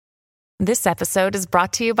This episode is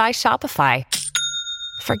brought to you by Shopify.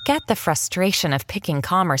 Forget the frustration of picking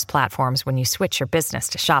commerce platforms when you switch your business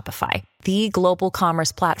to Shopify, the global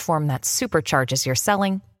commerce platform that supercharges your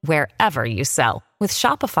selling wherever you sell. With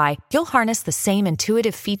Shopify, you'll harness the same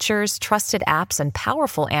intuitive features, trusted apps, and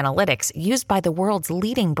powerful analytics used by the world's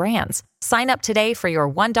leading brands. Sign up today for your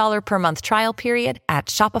 $1 per month trial period at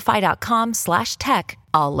shopify.com/tech,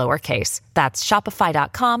 all lowercase. That's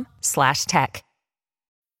shopify.com/tech.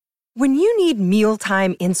 When you need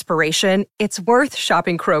mealtime inspiration, it's worth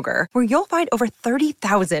shopping Kroger, where you'll find over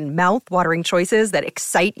 30,000 mouth-watering choices that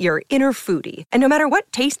excite your inner foodie. And no matter what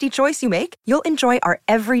tasty choice you make, you'll enjoy our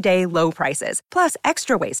everyday low prices, plus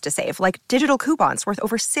extra ways to save, like digital coupons worth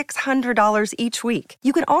over $600 each week.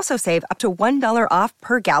 You can also save up to $1 off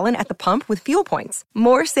per gallon at the pump with fuel points.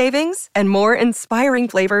 More savings and more inspiring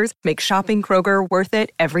flavors make shopping Kroger worth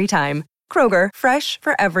it every time. Kroger, fresh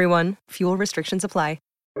for everyone. Fuel restrictions apply.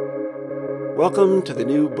 Welcome to the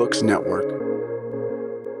New Books Network.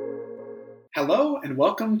 Hello and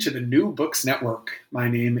welcome to the New Books Network. My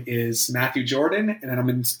name is Matthew Jordan and I'm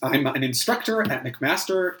an instructor at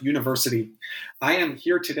McMaster University. I am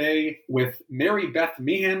here today with Mary Beth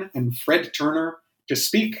Meehan and Fred Turner to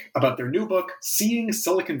speak about their new book, Seeing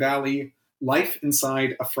Silicon Valley, Life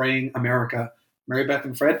Inside a Fraying America. Mary Beth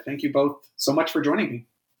and Fred, thank you both so much for joining me.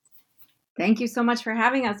 Thank you so much for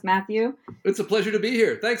having us, Matthew. It's a pleasure to be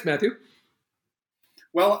here. Thanks, Matthew.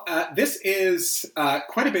 Well, this is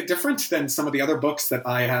quite a bit different than some of the other books that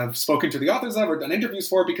I have spoken to the authors of or done interviews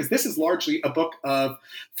for, because this is largely a book of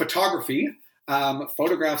photography,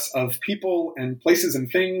 photographs of people and places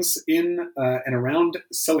and things in and around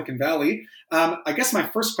Silicon Valley. I guess my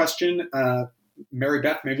first question, Mary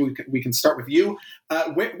Beth, maybe we can start with you.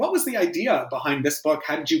 What was the idea behind this book?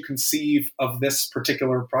 How did you conceive of this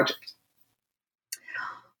particular project?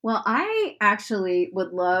 Well, I actually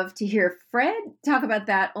would love to hear Fred talk about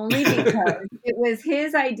that, only because it was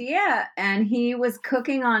his idea and he was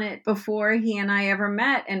cooking on it before he and I ever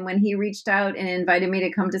met. And when he reached out and invited me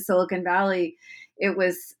to come to Silicon Valley, it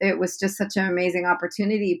was just such an amazing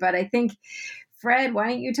opportunity. But I think, Fred, why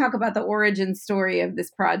don't you talk about the origin story of this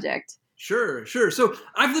project? Sure. So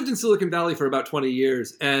I've lived in Silicon Valley for about 20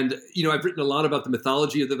 years, and I've written a lot about the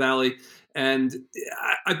mythology of the Valley. And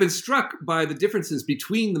I've been struck by the differences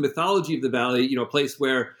between the mythology of the Valley, a place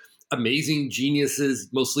where amazing geniuses,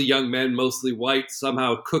 mostly young men, mostly white,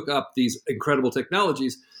 somehow cook up these incredible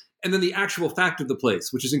technologies, and then the actual fact of the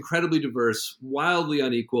place, which is incredibly diverse, wildly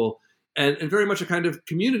unequal, and very much a kind of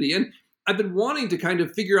community. And I've been wanting to kind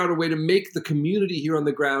of figure out a way to make the community here on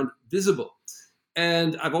the ground visible.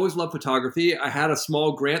 And I've always loved photography. I had a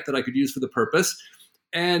small grant that I could use for the purpose.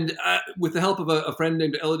 And with the help of a friend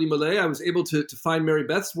named Elodie Millet, I was able to find Mary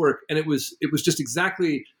Beth's work, and it was just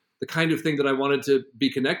exactly the kind of thing that I wanted to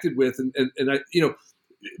be connected with. And I,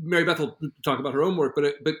 Mary Beth will talk about her own work,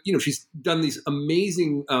 but she's done these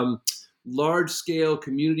amazing large scale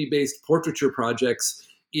community based portraiture projects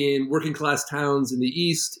in working class towns in the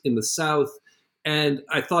East, in the South, and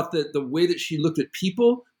I thought that the way that she looked at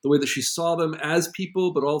people, the way that she saw them as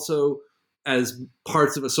people, but also as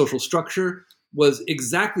parts of a social structure, was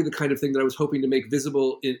exactly the kind of thing that I was hoping to make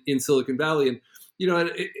visible in Silicon Valley. And,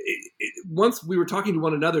 once we were talking to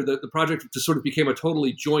one another, the project just sort of became a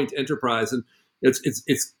totally joint enterprise. And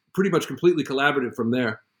it's pretty much completely collaborative from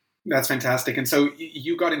there. That's fantastic. And so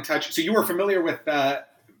you got in touch. So you were familiar with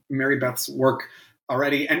Mary Beth's work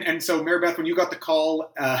already. And so, Mary Beth, when you got the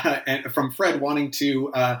call from Fred wanting to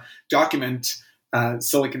document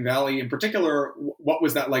Silicon Valley in particular, what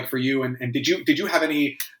was that like for you? And did you have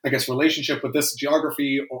any, I guess, relationship with this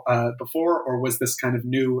geography before, or was this kind of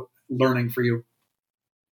new learning for you?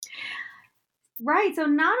 Right. So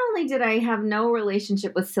not only did I have no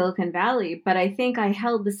relationship with Silicon Valley, but I think I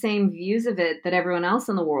held the same views of it that everyone else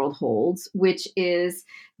in the world holds, which is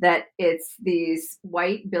that it's these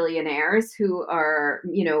white billionaires who are,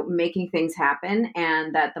 making things happen,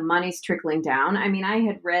 and that the money's trickling down. I mean, I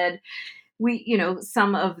had read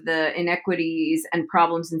some of the inequities and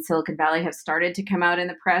problems in Silicon Valley have started to come out in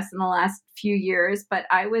the press in the last few years, but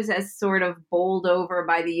I was as sort of bowled over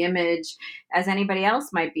by the image as anybody else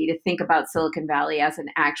might be to think about Silicon Valley as an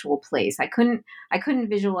actual place. I couldn't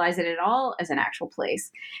visualize it at all as an actual place.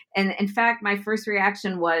 And in fact, my first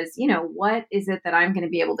reaction was, what is it that I'm going to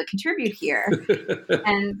be able to contribute here?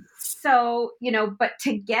 And so, but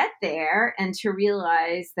to get there and to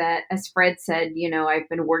realize that, as Fred said, I've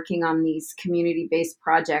been working on these community-based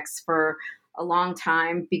projects for a long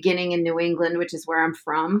time, beginning in New England, which is where I'm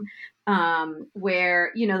from,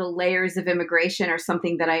 where, you know, the layers of immigration are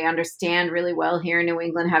something that I understand really well here in New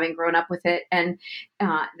England, having grown up with it. And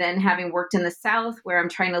then having worked in the South, where I'm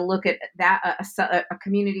trying to look at that, a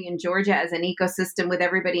community in Georgia as an ecosystem with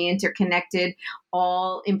everybody interconnected,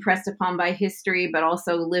 all impressed upon by history, but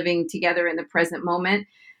also living together in the present moment.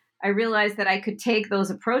 I realized that I could take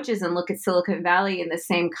those approaches and look at Silicon Valley in the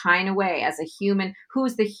same kind of way as a human.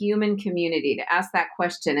 Who's the human community? To ask that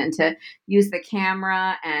question and to use the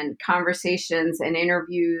camera and conversations and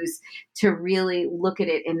interviews to really look at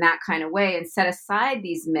it in that kind of way and set aside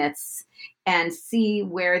these myths and see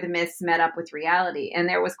where the myths met up with reality. And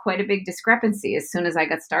there was quite a big discrepancy. As soon as I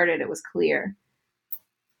got started, it was clear.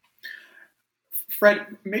 Fred,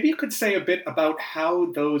 maybe you could say a bit about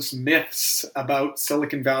how those myths about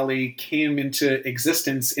Silicon Valley came into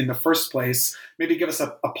existence in the first place. Maybe give us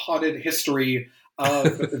a potted history of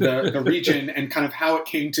the region and kind of how it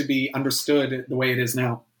came to be understood the way it is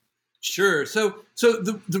now. Sure. So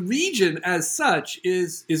the region as such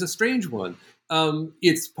is a strange one.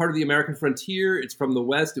 It's part of the American frontier. It's from the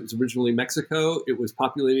West. It was originally Mexico. It was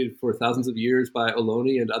populated for thousands of years by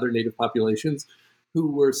Ohlone and other native populations, who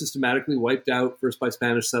were systematically wiped out first by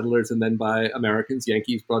Spanish settlers and then by Americans,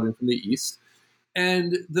 Yankees brought in from the East.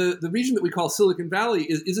 And the region that we call Silicon Valley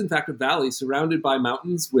is in fact a valley surrounded by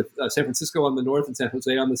mountains with San Francisco on the north and San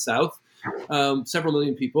Jose on the south, several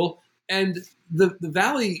million people. And the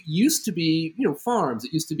valley used to be, you know, farms.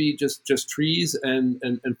 It used to be just trees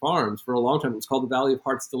and farms for a long time. It was called the Valley of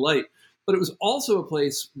Heart's Delight. But it was also a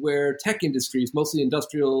place where tech industries, mostly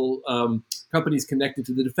industrial companies connected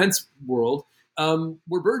to the defense world,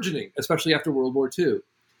 were burgeoning, especially after World War II.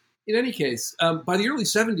 In any case, by the early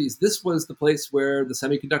 70s, this was the place where the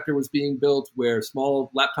semiconductor was being built, where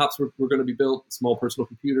small laptops were going to be built, small personal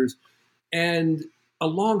computers. And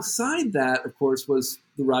alongside that, of course, was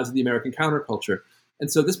the rise of the American counterculture.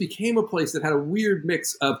 And so this became a place that had a weird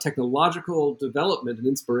mix of technological development and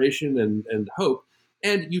inspiration and hope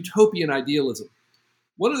and utopian idealism.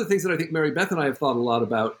 One of the things that I think Mary Beth and I have thought a lot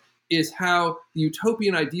about is how the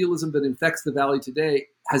utopian idealism that infects the Valley today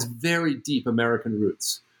has very deep American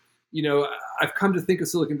roots. You know, I've come to think of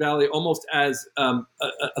Silicon Valley almost as a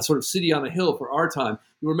sort of city on a hill for our time.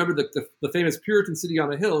 You remember the famous Puritan city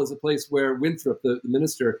on a hill is a place where Winthrop, the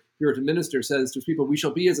Puritan minister, says to his people, "We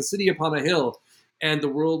shall be as a city upon a hill, and the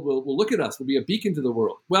world will look at us, will be a beacon to the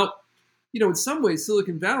world." Well, you know, in some ways,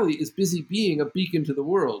 Silicon Valley is busy being a beacon to the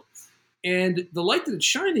world. And the light that it's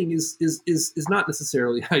shining is not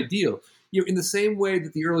necessarily ideal. You know, in the same way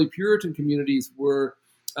that the early Puritan communities were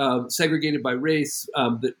segregated by race,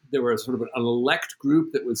 that there was sort of an elect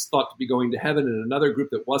group that was thought to be going to heaven and another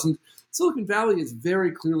group that wasn't. Silicon Valley is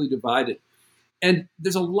very clearly divided. And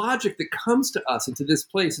there's a logic that comes to us into this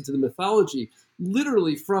place, into the mythology,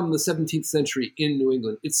 literally from the 17th century in New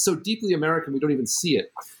England. It's so deeply American, we don't even see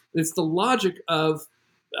it. It's the logic of,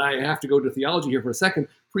 I have to go to theology here for a second,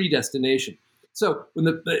 predestination. So when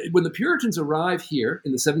the Puritans arrive here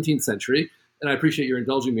in the 17th century, and I appreciate your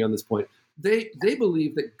indulging me on this point, they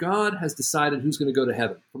believe that God has decided who's going to go to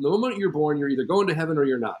heaven. From the moment you're born, you're either going to heaven or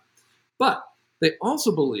you're not. But they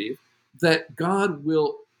also believe that God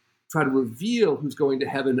will try to reveal who's going to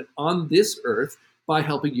heaven on this earth by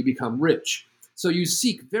helping you become rich. So you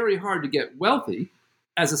seek very hard to get wealthy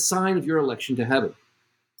as a sign of your election to heaven.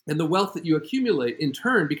 And the wealth that you accumulate, in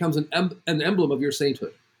turn, becomes an emblem of your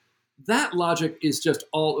sainthood. That logic is just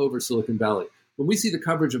all over Silicon Valley. When we see the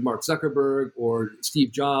coverage of Mark Zuckerberg or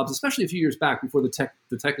Steve Jobs, especially a few years back before the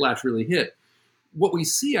tech lash really hit, what we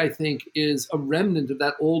see, I think, is a remnant of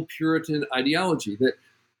that old Puritan ideology, that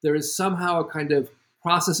there is somehow a kind of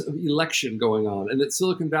process of election going on, and that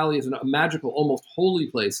Silicon Valley is a magical, almost holy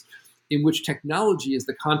place in which technology is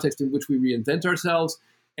the context in which we reinvent ourselves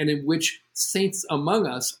and in which saints among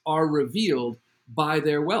us are revealed by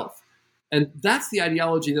their wealth. And that's the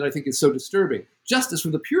ideology that I think is so disturbing. Just as for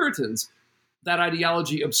the Puritans, that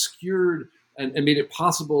ideology obscured and made it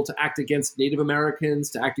possible to act against Native Americans,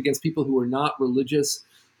 to act against people who were not religious.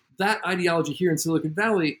 That ideology here in Silicon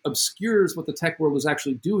Valley obscures what the tech world is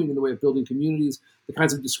actually doing in the way of building communities, the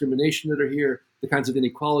kinds of discrimination that are here, the kinds of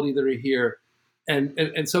inequality that are here.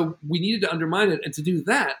 And so we needed to undermine it. And to do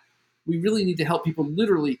that, we really need to help people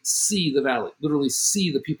literally see the valley, literally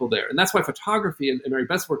see the people there. And that's why photography and Mary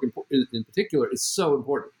Beth's work in particular is so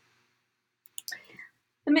important.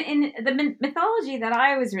 The mythology that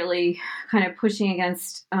I was really kind of pushing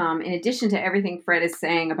against, in addition to everything Fred is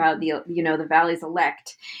saying about the Valley's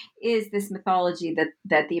elect, is this mythology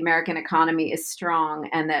that the American economy is strong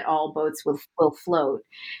and that all boats will float.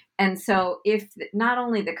 And so, if not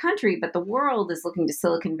only the country but the world is looking to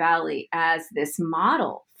Silicon Valley as this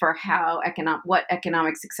model for what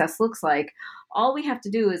economic success looks like, all we have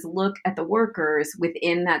to do is look at the workers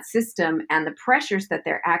within that system and the pressures that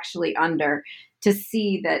they're actually under to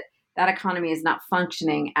see that that economy is not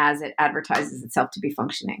functioning as it advertises itself to be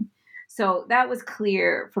functioning. So that was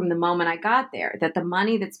clear from the moment I got there, that the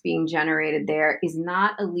money that's being generated there is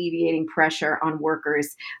not alleviating pressure on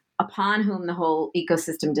workers upon whom the whole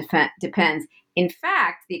ecosystem depends. In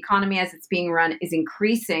fact, the economy as it's being run is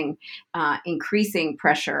increasing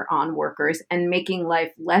pressure on workers and making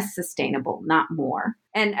life less sustainable, not more.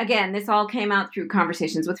 And again, this all came out through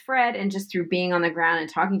conversations with Fred and just through being on the ground and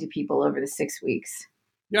talking to people over the 6 weeks.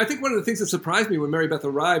 Yeah, I think one of the things that surprised me when Mary Beth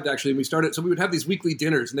arrived, actually, and we started, so we would have these weekly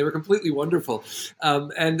dinners, and they were completely wonderful.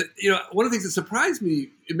 And one of the things that surprised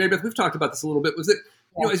me, Mary Beth, we've talked about this a little bit, was that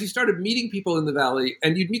as you started meeting people in the Valley,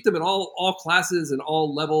 and you'd meet them at all classes and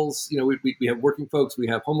all levels. We have working folks, we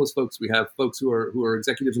have homeless folks, we have folks who are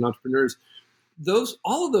executives and entrepreneurs.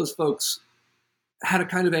 All of those folks had a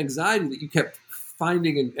kind of anxiety that you kept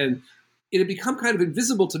finding, and it had become kind of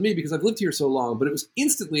invisible to me because I've lived here so long, but it was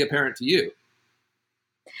instantly apparent to you.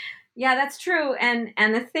 Yeah, that's true. And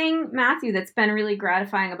the thing, Matthew, that's been really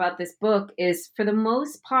gratifying about this book is, for the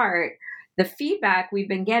most part, the feedback we've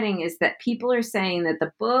been getting is that people are saying that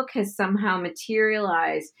the book has somehow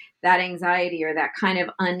materialized that anxiety or that kind of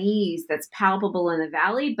unease that's palpable in the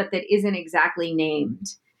Valley, but that isn't exactly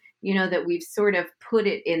named. That we've sort of put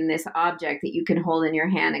it in this object that you can hold in your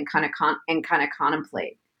hand and kind of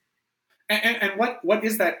contemplate. And what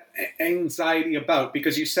is that anxiety about?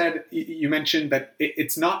 Because you mentioned that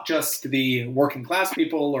it's not just the working class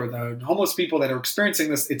people or the homeless people that are experiencing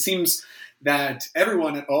this. It seems that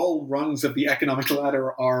everyone at all rungs of the economic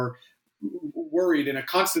ladder are worried, in a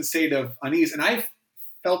constant state of unease. And I've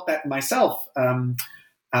felt that myself.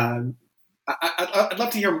 I'd love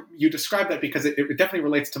to hear you describe that, because it definitely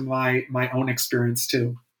relates to my own experience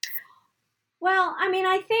too. Well, I mean,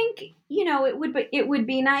 I think, it would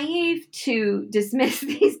be naive to dismiss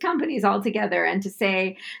these companies altogether and to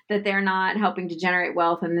say that they're not helping to generate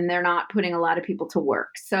wealth and then they're not putting a lot of people to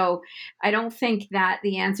work. So I don't think that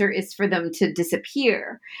the answer is for them to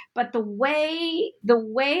disappear. But the way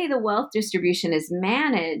the wealth distribution is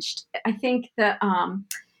managed, I think the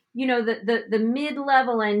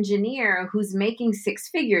mid-level engineer who's making six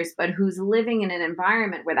figures, but who's living in an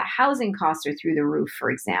environment where the housing costs are through the roof,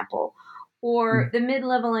 for example, or the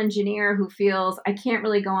mid-level engineer who feels, I can't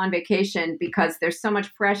really go on vacation because there's so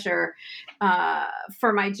much pressure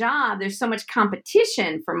for my job. There's so much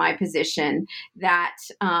competition for my position that,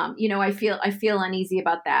 I feel uneasy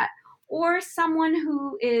about that. Or someone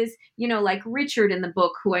who is, like Richard in the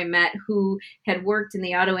book, who I met, who had worked in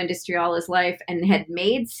the auto industry all his life and had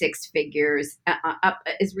made six figures up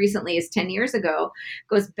as recently as 10 years ago,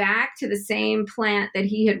 goes back to the same plant that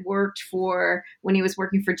he had worked for when he was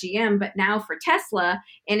working for GM, but now for Tesla,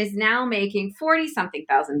 and is now making $40-something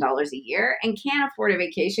thousand a year and can't afford a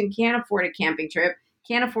vacation, can't afford a camping trip,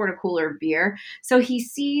 can't afford a cooler of beer. So he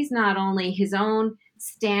sees not only his own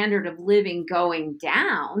standard of living going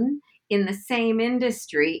down in the same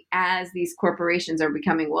industry as these corporations are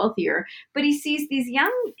becoming wealthier, but he sees these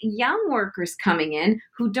young workers coming in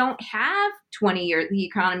who don't have the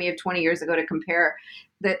economy of 20 years ago to compare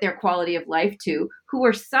their quality of life to, who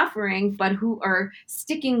are suffering, but who are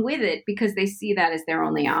sticking with it because they see that as their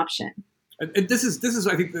only option. And this is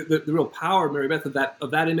I think the real power, Mary Beth,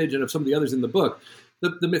 of that image and of some of the others in the book.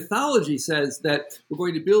 The mythology says that we're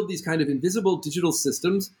going to build these kind of invisible digital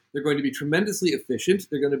systems. They're going to be tremendously efficient.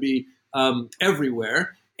 They're going to be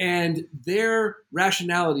everywhere. And their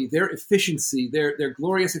rationality, their efficiency, their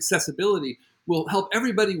glorious accessibility will help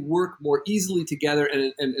everybody work more easily together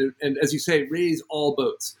and, as you say, raise all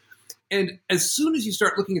boats. And as soon as you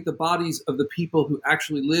start looking at the bodies of the people who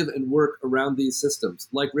actually live and work around these systems,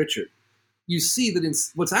 like Richard, you see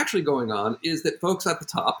that what's actually going on is that folks at the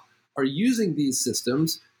top are using these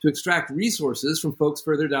systems to extract resources from folks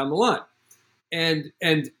further down the line. And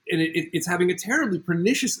it's having a terribly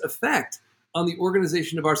pernicious effect on the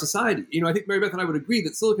organization of our society. I think Mary Beth and I would agree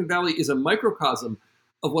that Silicon Valley is a microcosm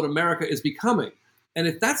of what America is becoming. And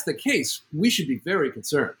if that's the case, we should be very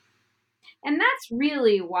concerned. And that's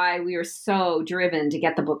really why we are so driven to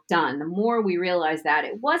get the book done. The more we realize that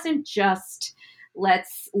it wasn't just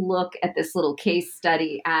let's look at this little case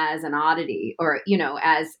study as an oddity, or,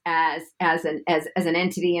 as an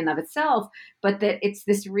entity in of itself, but that it's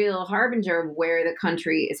this real harbinger of where the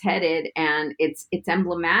country is headed. And it's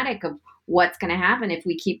emblematic of what's going to happen if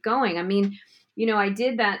we keep going. I mean, I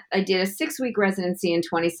did a 6-week residency in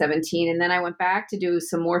 2017, and then I went back to do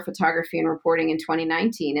some more photography and reporting in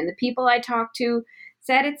 2019. And the people I talked to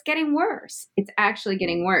said it's getting worse. It's actually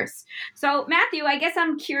getting worse. So, Matthew, I guess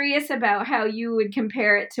I'm curious about how you would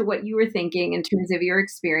compare it to what you were thinking in terms of your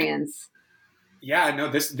experience. Yeah, no,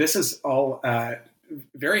 this is all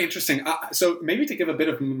very interesting. So maybe to give a bit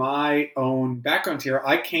of my own background here,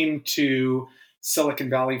 I came to Silicon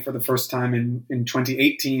Valley for the first time in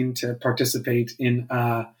 2018 to participate in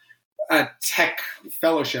a tech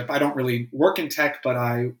fellowship. I don't really work in tech, but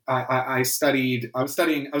I was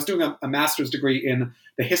doing a master's degree in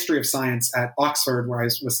the history of science at Oxford, where I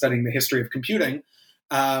was studying the history of computing.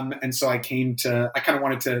 And so I kind of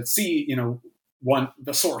wanted to see,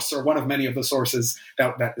 the source, or one of many of the sources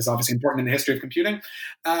that is obviously important in the history of computing.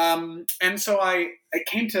 And so I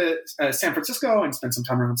came to San Francisco and spent some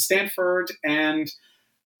time around Stanford. And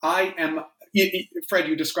Fred,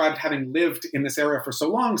 you described having lived in this area for so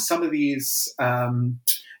long. Some of these,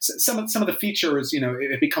 some of the features,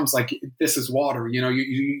 it becomes like this is water.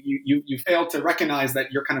 You fail to recognize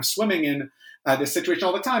that you're kind of swimming in this situation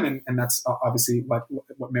all the time, and that's obviously what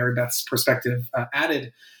Mary Beth's perspective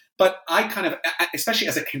added. But I kind of, especially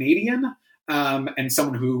as a Canadian and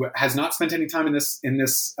someone who has not spent any time in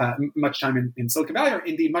this much time in Silicon Valley, or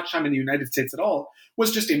indeed much time in the United States at all,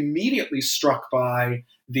 was just immediately struck by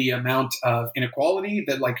the amount of inequality,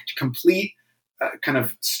 that like complete kind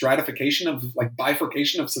of stratification of like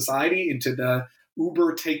bifurcation of society into the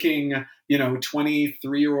Uber taking,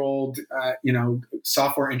 23-year-old,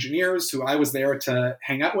 software engineers who I was there to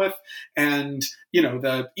hang out with. And,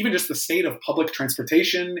 even just the state of public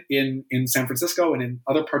transportation in San Francisco and in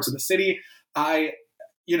other parts of the city,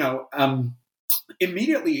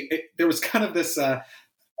 immediately there was kind of this,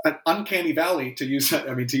 an uncanny valley, to use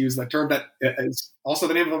that term that is also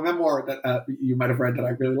the name of a memoir that you might have read that I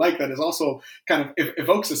really like, that is also kind of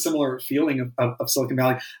evokes a similar feeling of Silicon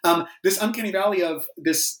Valley. This uncanny valley of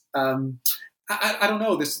this, I don't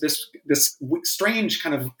know, this strange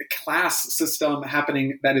kind of class system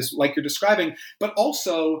happening that is like you're describing, but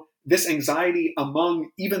also this anxiety among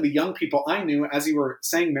even the young people I knew, as you were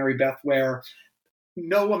saying, Mary Beth, where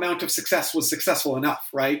no amount of success was successful enough,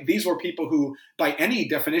 right? These were people who, by any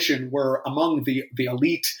definition, were among the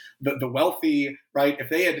elite, the wealthy, right? If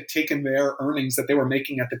they had taken their earnings that they were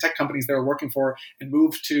making at the tech companies they were working for and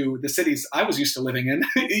moved to the cities I was used to living in,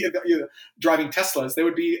 driving Teslas, they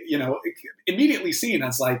would be, immediately seen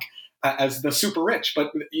as like, as the super rich.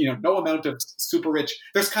 But no amount of super rich.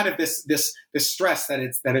 There's kind of this stress that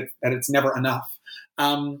it's never enough,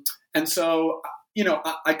 and so.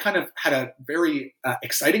 I kind of had a very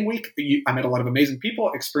exciting week. I met a lot of amazing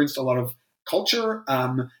people, experienced a lot of culture.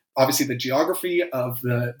 Obviously, the geography of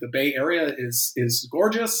the Bay Area is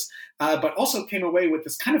gorgeous, but also came away with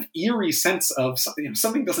this kind of eerie sense of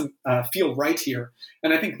something doesn't feel right here.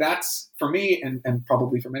 And I think that's, for me, and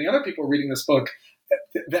probably for many other people reading this book,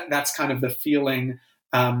 that's kind of the feeling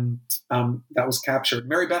that was captured.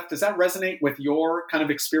 Mary Beth, does that resonate with your kind of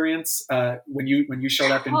experience when you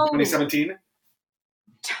showed up in 2017?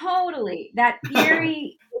 Totally. That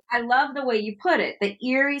eerie, I love the way you put it, the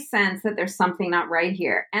eerie sense that there's something not right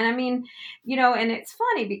here. And I mean, and it's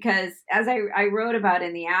funny because as I wrote about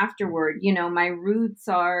in the afterword, my roots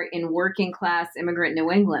are in working class immigrant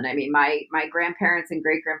New England. I mean, my grandparents and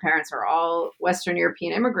great grandparents are all Western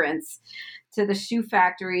European immigrants to the shoe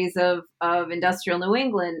factories of industrial New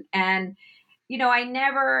England. And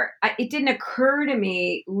it didn't occur to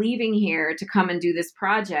me leaving here to come and do this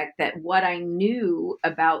project that what I knew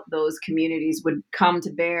about those communities would come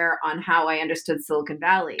to bear on how I understood Silicon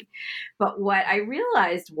Valley. But what I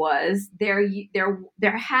realized was there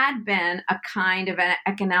had been a kind of an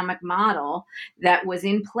economic model that was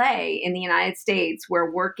in play in the United States where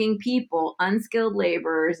working people, unskilled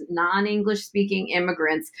laborers, non-English speaking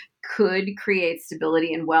immigrants could create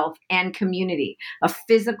stability and wealth and community, a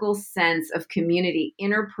physical sense of community,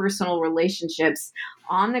 interpersonal relationships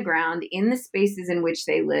on the ground in the spaces in which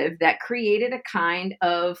they live that created a kind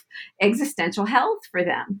of existential health for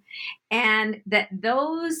them. and that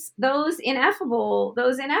those ineffable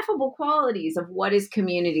qualities of what is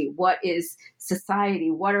community, what is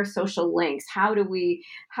society, what are social links, how do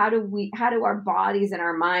our bodies and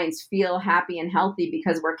our minds feel happy and healthy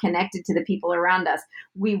because we're connected to the people around us.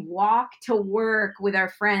 We walk to work with our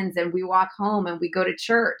friends, and we walk home, and we go to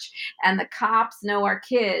church, and the cops know our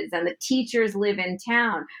kids, and the teachers live in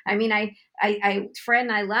town. I mean, Fred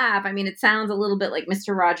and I laugh. I mean, it sounds a little bit like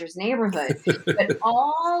Mr. Rogers' Neighborhood, but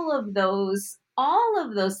all of those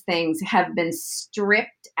things have been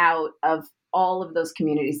stripped out of all of those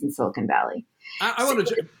communities in Silicon Valley. I want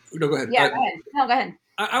to no, go ahead. Yeah, go ahead. No, go ahead.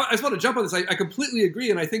 I just want to jump on this. I completely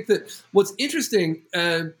agree, and I think that what's interesting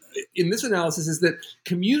in this analysis is that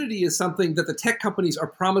community is something that the tech companies are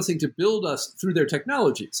promising to build us through their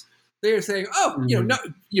technologies. They are saying,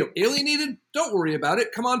 alienated, don't worry about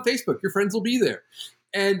it. Come on Facebook, your friends will be there.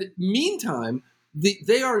 And meantime,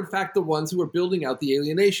 they are in fact the ones who are building out the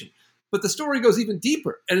alienation. But the story goes even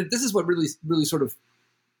deeper, and this is what really, really sort of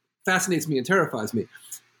fascinates me and terrifies me.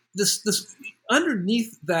 This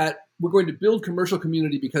underneath that, we're going to build commercial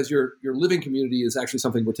community because your living community is actually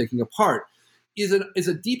something we're taking apart, is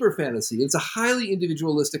a deeper fantasy. It's a highly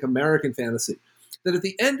individualistic American fantasy that at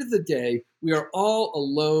the end of the day, we are all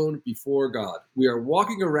alone before God. We are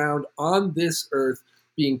walking around on this earth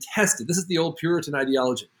being tested. This is the old Puritan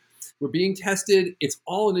ideology. We're being tested. It's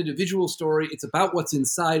all an individual story. It's about what's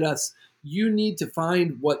inside us. You need to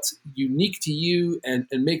find what's unique to you and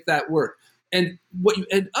make that work. And what you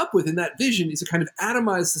end up with in that vision is a kind of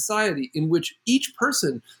atomized society in which each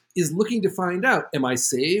person is looking to find out, am I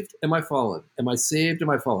saved? Am I fallen? Am I saved? Am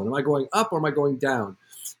I fallen? Am I going up or am I going down?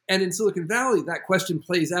 And in Silicon Valley, that question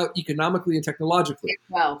plays out economically and technologically.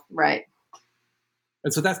 Well, right.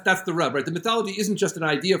 And so that's the rub, right? The mythology isn't just an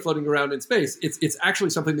idea floating around in space. It's actually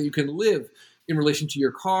something that you can live in relation to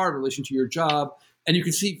your car, in relation to your job. And you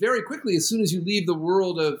can see very quickly, as soon as you leave the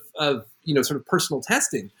world of sort of personal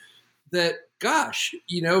testing, that, gosh,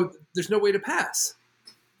 there's no way to pass.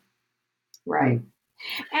 Right.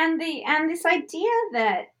 And this idea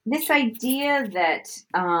that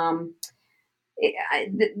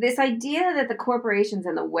the corporations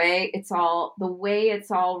and the way it's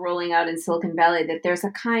all rolling out in Silicon Valley, that there's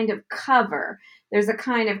a kind of cover, there's a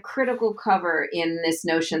kind of critical cover in this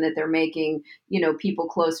notion that they're making, people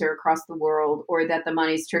closer across the world, or that the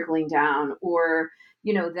money's trickling down, or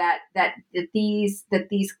that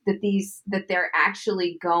they're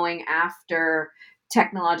actually going after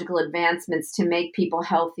technological advancements to make people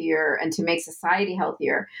healthier and to make society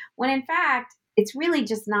healthier, when in fact it's really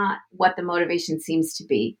just not what the motivation seems to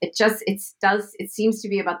be. It seems to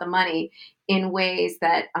be about the money in ways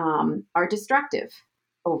that are destructive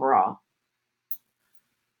overall.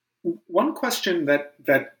 One question that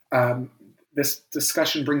this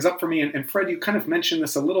discussion brings up for me, and Fred, you kind of mentioned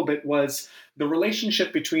this a little bit, was the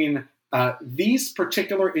relationship between these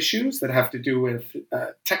particular issues that have to do with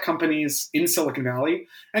tech companies in Silicon Valley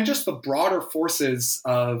and just the broader forces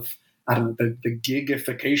of, I don't know, the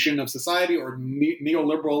gigification of society, or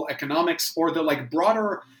neoliberal economics, or the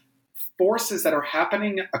broader forces that are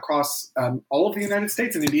happening across all of the United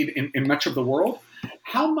States and indeed in much of the world.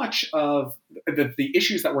 How much of the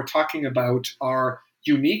issues that we're talking about are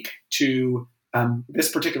unique to this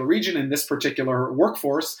particular region and this particular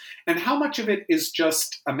workforce, and how much of it is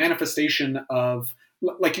just a manifestation of,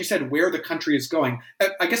 like you said, where the country is going?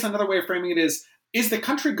 I guess another way of framing it is the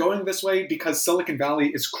country going this way because Silicon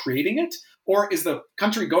Valley is creating it, or is the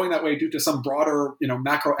country going that way due to some broader,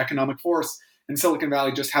 macroeconomic force, and Silicon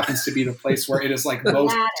Valley just happens to be the place where it is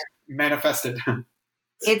most manifested?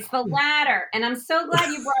 It's the latter. And I'm so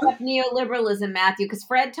glad you brought up neoliberalism, Matthew, because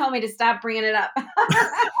Fred told me to stop bringing it up.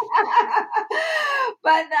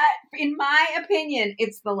 But that, in my opinion,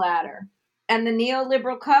 it's the latter. And the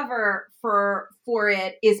neoliberal cover for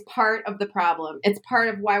it is part of the problem. It's part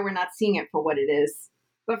of why we're not seeing it for what it is.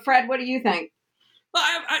 But Fred, what do you think? Well,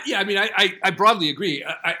 I broadly agree.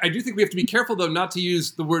 I do think we have to be careful, though, not to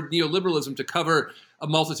use the word neoliberalism to cover a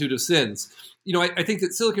multitude of sins. I think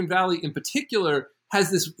that Silicon Valley in particular has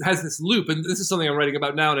this loop, and this is something I'm writing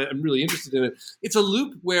about now, and I'm really interested in it. It's a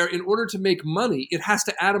loop where, in order to make money, it has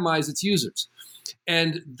to atomize its users.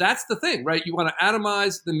 And that's the thing, right? You want to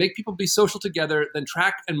atomize, then make people be social together, then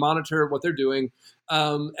track and monitor what they're doing,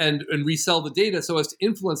 and resell the data so as to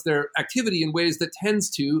influence their activity in ways that tends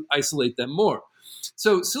to isolate them more.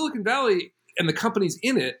 So Silicon Valley and the companies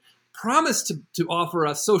in it promise to offer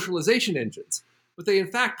us socialization engines, but they in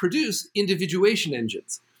fact produce individuation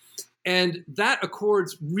engines. And that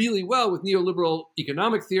accords really well with neoliberal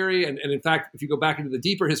economic theory. And in fact, if you go back into the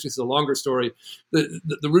deeper history, it's a longer story, the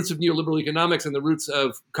roots of neoliberal economics and the roots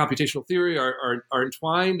of computational theory are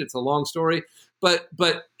entwined. It's a long story. But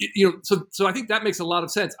so I think that makes a lot of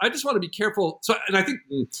sense. I just want to be careful. So, and I think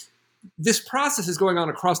this process is going on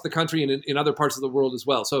across the country and in other parts of the world as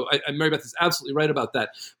well. So Mary Beth is absolutely right about that.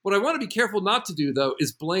 What I want to be careful not to do, though,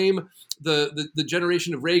 is blame the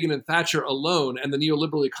generation of Reagan and Thatcher alone and the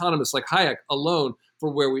neoliberal economists like Hayek alone for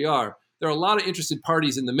where we are. There are a lot of interested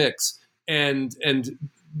parties in the mix. And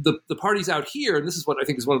the parties out here, and this is what I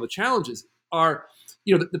think is one of the challenges, are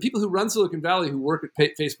the people who run Silicon Valley, who work at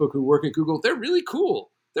Facebook, who work at Google. They're really cool.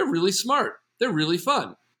 They're really smart. They're really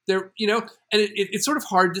fun. And it's sort of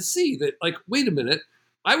hard to see that, like, wait a minute,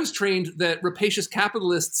 I was trained that rapacious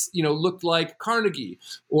capitalists, looked like Carnegie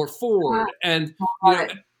or Ford, and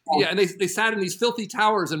and they sat in these filthy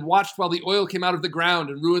towers and watched while the oil came out of the ground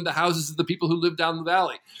and ruined the houses of the people who lived down the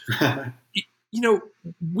valley.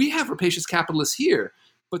 We have rapacious capitalists here,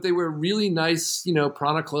 but they wear really nice,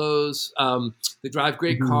 Prada clothes. They drive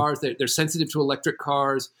great cars. They're sensitive to electric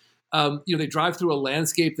cars. They drive through a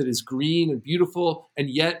landscape that is green and beautiful, and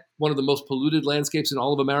yet one of the most polluted landscapes in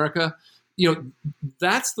all of America.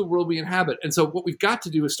 That's the world we inhabit. And so what we've got to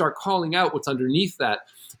do is start calling out what's underneath that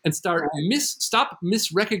and stop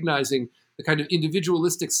misrecognizing the kind of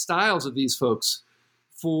individualistic styles of these folks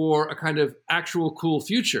for a kind of actual cool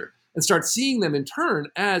future, and start seeing them in turn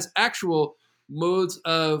as actual modes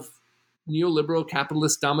of neoliberal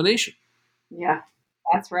capitalist domination. Yeah,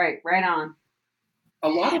 that's right. Right on. A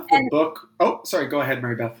lot of the book. Oh, sorry. Go ahead,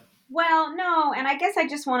 Mary Beth. Well, no, and I guess I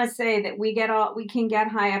just want to say that we can get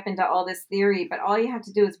high up into all this theory, but all you have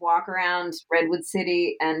to do is walk around Redwood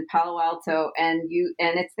City and Palo Alto, and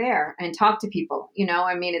it's there, and talk to people.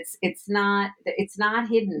 It's not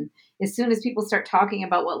hidden. As soon as people start talking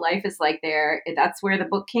about what life is like there, that's where the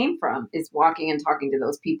book came from, is walking and talking to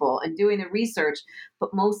those people and doing the research,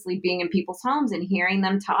 but mostly being in people's homes and hearing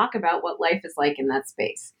them talk about what life is like in that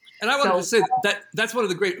space. And I wanted to say that's one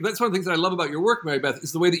of the things that I love about your work, Mary Beth,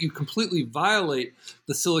 is the way that you completely violate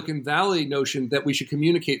the Silicon Valley notion that we should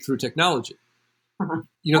communicate through technology. Uh-huh.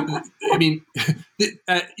 Matthew,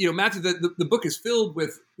 the book is filled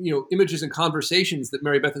with, images and conversations that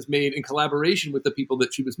Mary Beth has made in collaboration with the people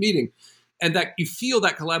that she was meeting, and that you feel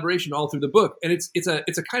that collaboration all through the book. And it's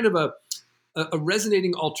a kind of a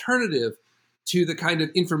resonating alternative to the kind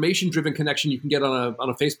of information-driven connection you can get on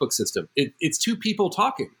a Facebook system. It's two people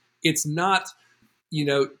talking. It's not,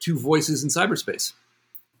 two voices in cyberspace.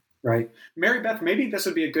 Right. Mary Beth, maybe this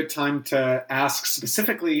would be a good time to ask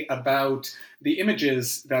specifically about the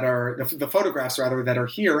images that are, the photographs rather, that are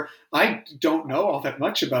here. I don't know all that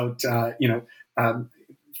much about,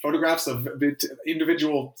 photographs of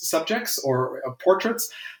individual subjects or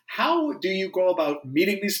portraits. How do you go about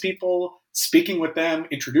meeting these people, speaking with them,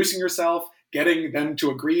 introducing yourself, getting them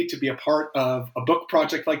to agree to be a part of a book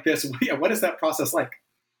project like this? What is that process like?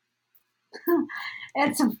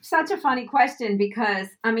 It's such a funny question because,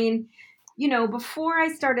 before I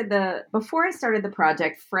started the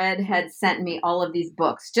project, Fred had sent me all of these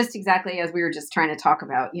books, just exactly as we were just trying to talk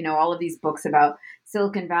about, all of these books about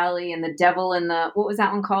Silicon Valley and the devil and what was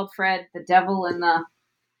that one called, Fred? The devil and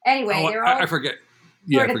anyway, they're all, I forget.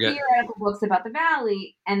 Yeah, sort of theoretical books about the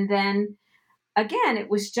Valley. And then again, it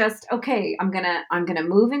was just, okay, I'm going to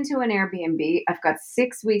move into an Airbnb. I've got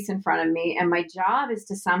 6 weeks in front of me, and my job is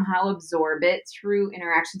to somehow absorb it through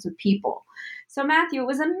interactions with people. So Matthew, it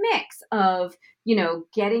was a mix of,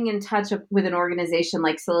 getting in touch with an organization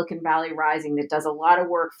like Silicon Valley Rising that does a lot of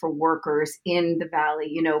work for workers in the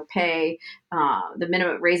Valley, pay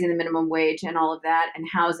raising the minimum wage and all of that, and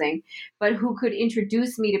housing, but who could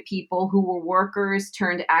introduce me to people who were workers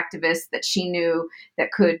turned activists that she knew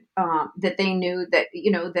that could, that they knew that,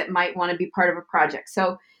 that might want to be part of a project.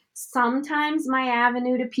 So sometimes my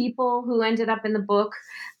avenue to people who ended up in the book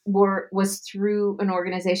was through an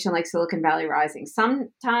organization like Silicon Valley Rising.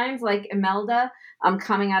 Sometimes, like Imelda, I'm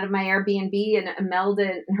coming out of my Airbnb, and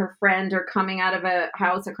Imelda and her friend are coming out of a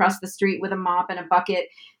house across the street with a mop and a bucket,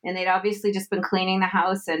 and they'd obviously just been cleaning the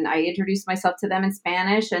house, and I introduced myself to them in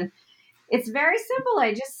Spanish, and it's very simple.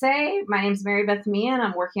 I just say, my name's Mary Beth Meehan.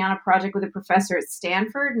 I'm working on a project with a professor at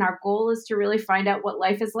Stanford, and our goal is to really find out what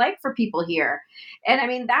life is like for people here.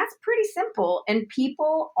 And that's pretty simple. And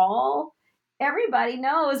everybody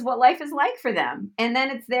knows what life is like for them. And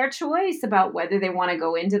then it's their choice about whether they want to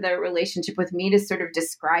go into the relationship with me to sort of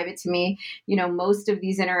describe it to me. Most of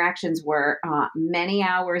these interactions were many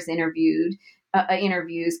hours interviewed,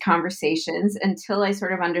 interviews, conversations, until I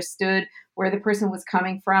sort of understood where the person was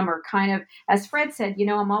coming from, or kind of, as Fred said,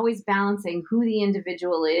 I'm always balancing who the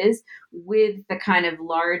individual is with the kind of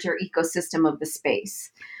larger ecosystem of the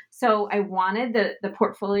space. So I wanted the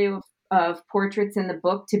portfolio of portraits in the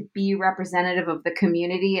book to be representative of the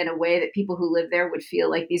community in a way that people who live there would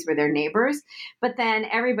feel like these were their neighbors. But then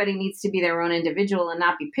everybody needs to be their own individual and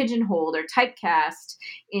not be pigeonholed or typecast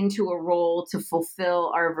into a role to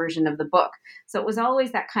fulfill our version of the book. So it was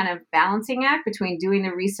always that kind of balancing act between doing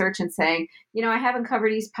the research and saying, I haven't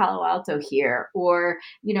covered East Palo Alto here, or,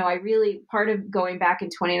 I really, part of going back in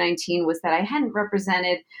 2019 was that I hadn't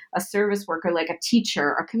represented a service worker, like a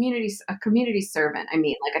teacher, a community servant. I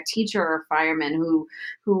mean, like a teacher or a fireman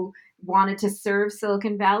who wanted to serve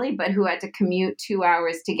Silicon Valley, but who had to commute 2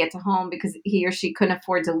 hours to get to home because he or she couldn't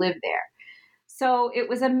afford to live there. So it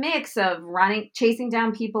was a mix of chasing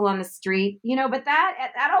down people on the street, but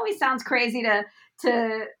that always sounds crazy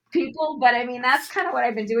to people. But I mean, that's kind of what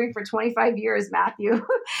I've been doing for 25 years, Matthew,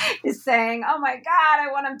 is saying, oh my God, I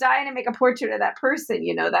want to die and make a portrait of that person.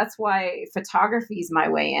 That's why photography is my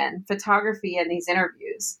way in, photography and these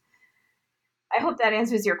interviews. I hope that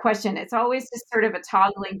answers your question. It's always just sort of a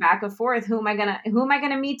toggling back and forth. Who am I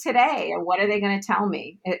gonna meet today, and what are they gonna tell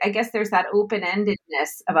me? I guess there's that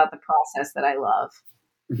open-endedness about the process that I love.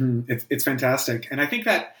 Mm-hmm. It's fantastic, and I think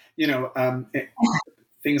that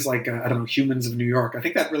things like Humans of New York. I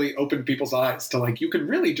think that really opened people's eyes to you can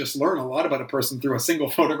really just learn a lot about a person through a single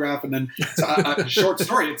photograph, and then a short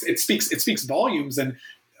story. It speaks volumes, and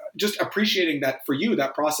just appreciating that for you,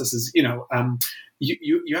 that process is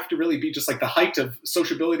You have to really be just like the height of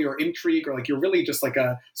sociability or intrigue, or you're really just like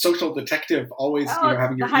a social detective, always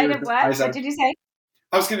having your height of what? What did you say?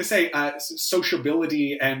 I was going to say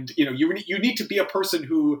sociability, and you need to be a person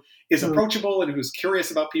who is approachable and who's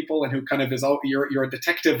curious about people, and who kind of is you're a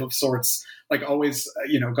detective of sorts, always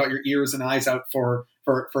got your ears and eyes out for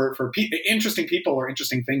interesting people or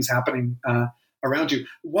interesting things happening around you.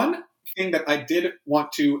 One thing that I did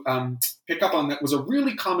want to pick up on that was a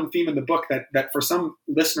really common theme in the book that for some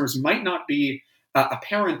listeners might not be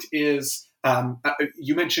apparent is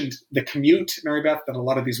you mentioned the commute, Mary Beth, that a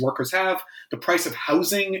lot of these workers have. The price of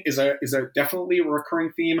housing is a definitely a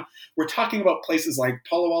recurring theme. We're talking about places like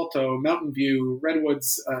Palo Alto, Mountain View,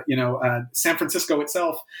 Redwoods, San Francisco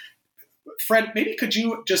itself. Fred, maybe could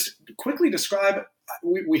you just quickly describe,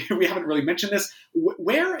 we haven't really mentioned this,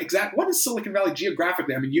 what is Silicon Valley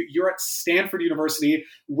geographically? I mean, you're at Stanford University.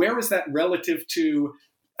 Where is that relative to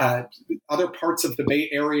other parts of the Bay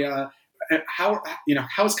Area? How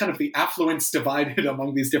is kind of the affluence divided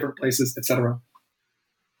among these different places, et cetera?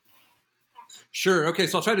 Sure. Okay.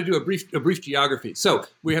 So I'll try to do a brief geography. So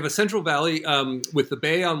we have a Central Valley with the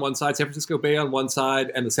Bay on one side, San Francisco Bay on one side,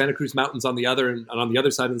 and the Santa Cruz Mountains on the other, and on the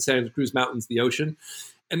other side of the Santa Cruz Mountains, the ocean.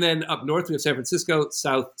 And then up north, we have San Francisco,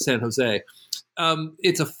 south San Jose.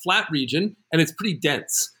 It's a flat region, and it's pretty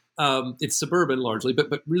dense. It's suburban largely,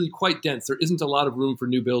 but really quite dense. There isn't a lot of room for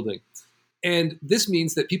new building. And this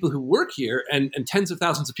means that people who work here, and tens of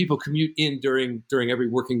thousands of people commute in during every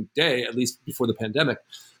working day, at least before the pandemic,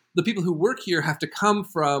 the people who work here have to come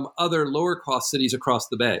from other lower-cost cities across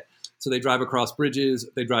the Bay. So they drive across bridges,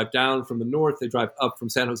 they drive down from the north, they drive up from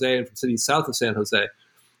San Jose and from cities south of San Jose.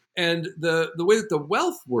 And the way that the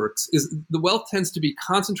wealth works is the wealth tends to be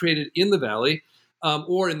concentrated in the valley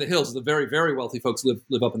or in the hills. The very, very wealthy folks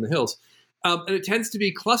live up in the hills. And it tends to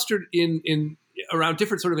be clustered in around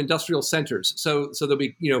different sort of industrial centers. So there'll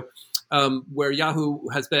be, where Yahoo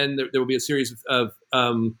has been, there will be a series of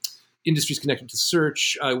industries connected to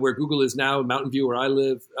search, where Google is now, Mountain View, where I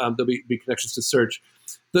live, there'll be connections to search.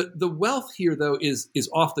 The wealth here, though, is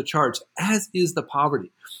off the charts, as is the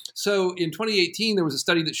poverty. So in 2018, there was a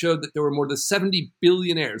study that showed that there were more than 70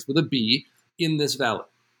 billionaires, with a B, in this valley.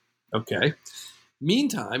 Okay.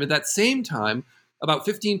 Meantime, at that same time, about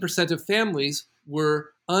 15% of families were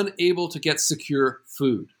unable to get secure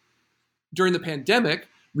food. During the pandemic,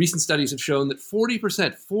 recent studies have shown that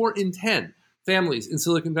 40%, 4 in 10 families in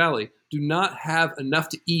Silicon Valley do not have enough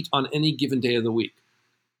to eat on any given day of the week.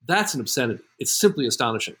 That's an obscenity. It's simply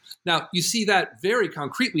astonishing. Now, you see that very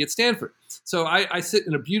concretely at Stanford. So I sit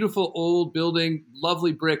in a beautiful old building,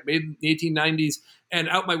 lovely brick, made in the 1890s, and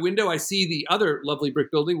out my window I see the other lovely brick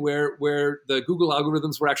building where the Google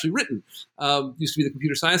algorithms were actually written. Used to be the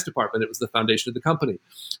computer science department. It was the foundation of the company.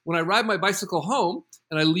 When I ride my bicycle home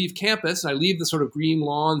and I leave campus, and I leave the sort of green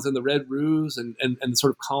lawns and the red roofs and the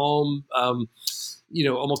sort of calm,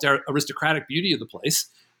 almost aristocratic beauty of the place,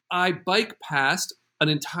 I bike past an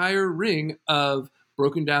entire ring of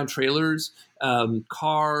broken down trailers,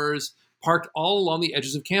 cars, parked all along the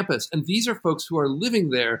edges of campus. And these are folks who are living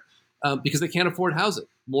there because they can't afford housing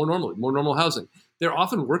more normal housing. They're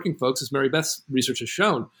often working folks, as Mary Beth's research has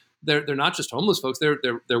shown. They're not just homeless folks.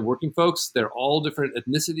 They're working folks. They're all different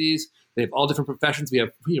ethnicities. They have all different professions. We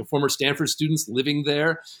have former Stanford students living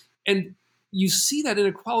there, and you see that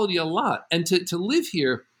inequality a lot. And to live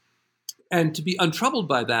here and to be untroubled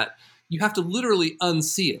by that, you have to literally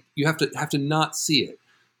unsee it. You have to not see it.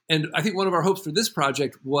 And I think one of our hopes for this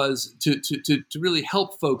project was to really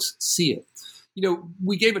help folks see it.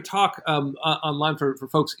 We gave a talk online for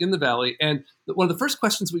folks in the Valley, and one of the first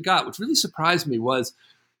questions we got, which really surprised me, was,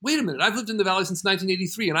 wait a minute, I've lived in the Valley since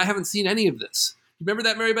 1983, and I haven't seen any of this. You remember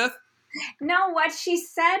that, Mary Beth? No, what she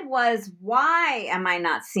said was, why am I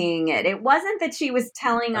not seeing it? It wasn't that she was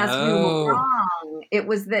telling us we were wrong. It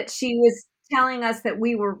was that she was telling us that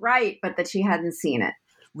we were right, but that she hadn't seen it.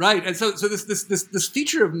 Right, and so this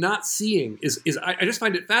feature of not seeing is I just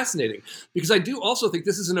find it fascinating, because I do also think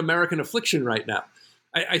this is an American affliction right now.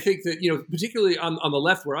 I think that, particularly on the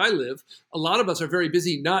left where I live, a lot of us are very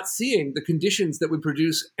busy not seeing the conditions that would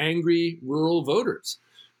produce angry rural voters.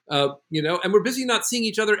 And we're busy not seeing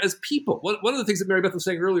each other as people. One of the things that Mary Beth was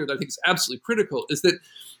saying earlier that I think is absolutely critical is that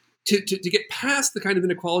to get past the kind of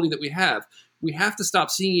inequality that we have to stop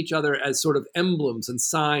seeing each other as sort of emblems and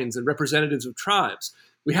signs and representatives of tribes.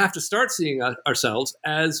 We have to start seeing ourselves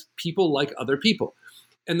as people like other people.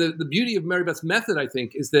 And the beauty of Mary Beth's method, I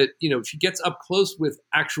think, is that, she gets up close with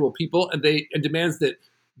actual people and demands that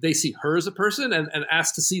they see her as a person and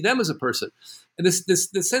asks to see them as a person. And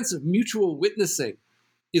this sense of mutual witnessing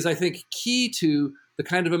is, I think, key to the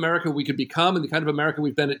kind of America we could become and the kind of America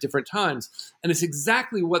we've been at different times. And it's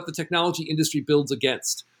exactly what the technology industry builds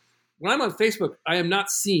against. When I'm on Facebook, I am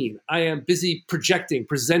not seen. I am busy projecting,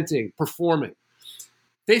 presenting, performing.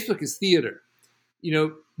 Facebook is theater.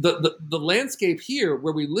 The landscape here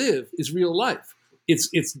where we live is real life.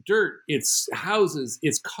 It's dirt, it's houses,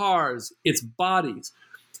 it's cars, it's bodies.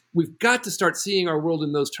 We've got to start seeing our world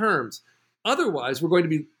in those terms. Otherwise, we're going to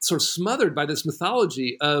be sort of smothered by this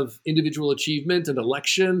mythology of individual achievement and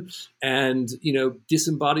election and,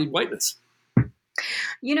 disembodied whiteness.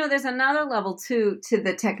 There's another level too to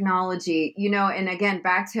the technology, and again,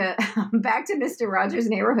 back to Mr. Rogers'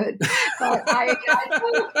 Neighborhood. But I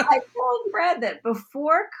told Fred that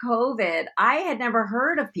before COVID, I had never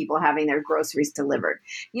heard of people having their groceries delivered.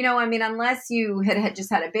 Unless you had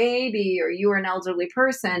just had a baby or you were an elderly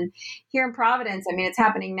person. Here in Providence, it's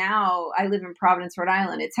happening now. I live in Providence, Rhode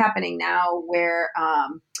Island. It's happening now where,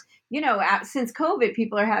 since COVID,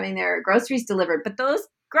 people are having their groceries delivered, but those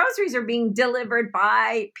groceries are being delivered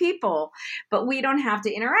by people, but we don't have to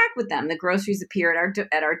interact with them. The groceries appear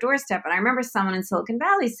at our doorstep. And I remember someone in Silicon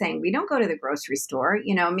Valley saying, we don't go to the grocery store,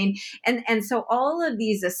 and so all of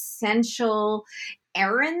these essential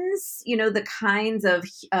errands, the kinds of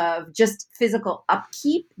just physical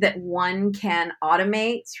upkeep that one can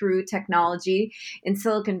automate through technology in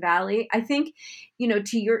Silicon Valley. I think,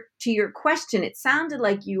 to your question, it sounded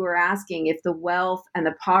like you were asking if the wealth and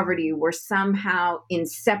the poverty were somehow in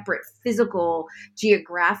separate physical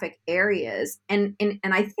geographic areas. And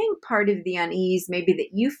I think part of the unease maybe that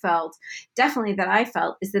you felt, definitely that I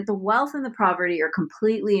felt, is that the wealth and the poverty are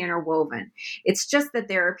completely interwoven. It's just that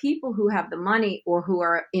there are people who have the money or who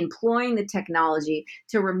are employing the technology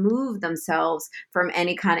to remove themselves from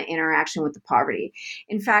any kind of interaction with the poverty.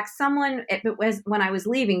 In fact, when I was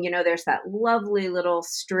leaving, there's that lovely little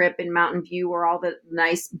strip in Mountain View where all the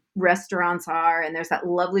nice restaurants are, and there's that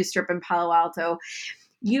lovely strip in Palo Alto.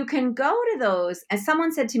 You can go to those, as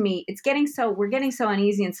someone said to me, we're getting so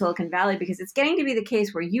uneasy in Silicon Valley because it's getting to be the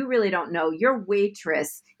case where you really don't know. Your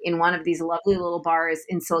waitress in one of these lovely little bars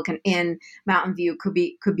in Mountain View could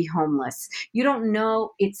be homeless. You don't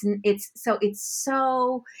know. It's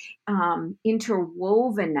so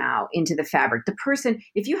interwoven now into the fabric. The person,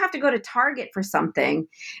 if you have to go to Target for something,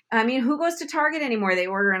 who goes to Target anymore? They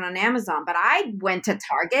order it on Amazon. But I went to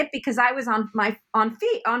Target because I was on foot, and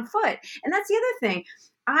that's the other thing.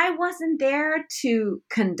 I wasn't there to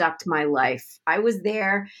conduct my life. I was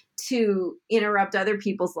there to interrupt other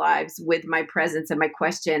people's lives with my presence and my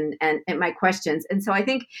question and my questions. And so I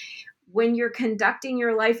think when you're conducting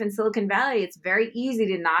your life in Silicon Valley, it's very easy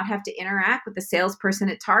to not have to interact with the salesperson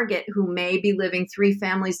at Target who may be living 3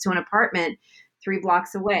 families to an apartment 3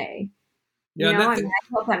 blocks away. Yeah, I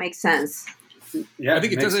hope that makes sense. Yeah, I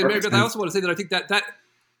think it does. I also want to say that I think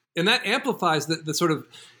that amplifies the sort of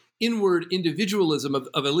inward individualism of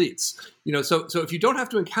elites. So if you don't have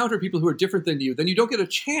to encounter people who are different than you, then you don't get a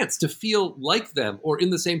chance to feel like them or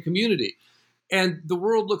in the same community. And the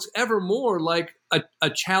world looks ever more like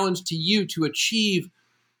a challenge to you to achieve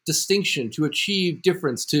distinction, to achieve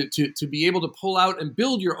difference, to be able to pull out and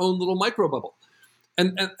build your own little micro bubble.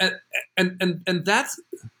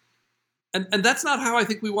 and that's not how I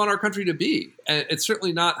think we want our country to be. And it's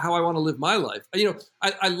certainly not how I want to live my life.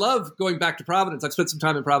 I love going back to Providence. I've spent some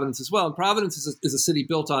time in Providence as well. And Providence is a city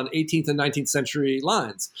built on 18th and 19th century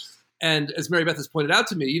lines. And as Mary Beth has pointed out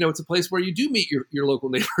to me, it's a place where you do meet your local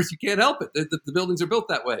neighbors. You can't help it. The buildings are built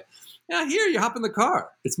that way. Yeah, here you hop in the car.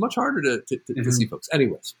 It's much harder to see folks.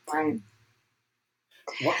 Anyways. Right.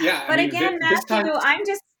 Well, yeah. But again, Matthew, I'm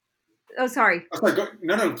just... Oh, sorry. Oh, sorry.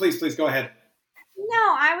 No, please go ahead.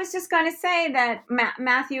 No, I was just going to say that,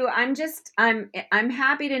 Matthew, I'm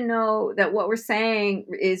happy to know that what we're saying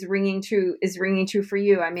is ringing true for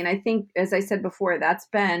you. I mean, I think, as I said before, that's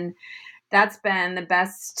been the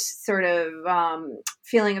best sort of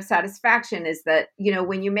feeling of satisfaction, is that,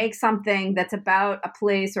 when you make something that's about a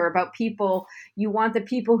place or about people, you want the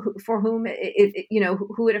people for whom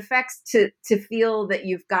who it affects to feel that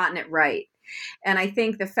you've gotten it right. And I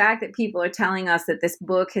think the fact that people are telling us that this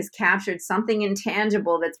book has captured something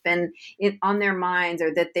intangible that's been on their minds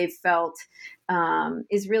or that they've felt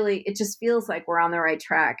is really, it just feels like we're on the right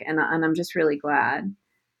track. And I'm just really glad.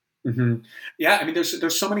 Mm-hmm. Yeah, I mean,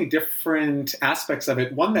 there's so many different aspects of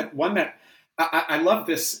it. One that I love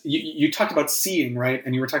this. You talked about seeing, right?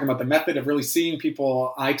 And you were talking about the method of really seeing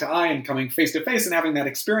people eye to eye and coming face to face and having that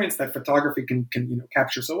experience that photography can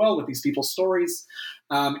capture so well with these people's stories.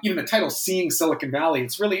 Even the title, Seeing Silicon Valley,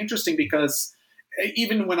 it's really interesting because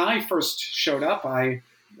even when I first showed up, I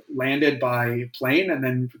landed by plane and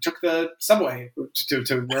then took the subway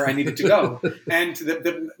to where I needed to go. And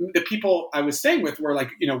the people I was staying with were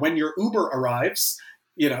like, when your Uber arrives,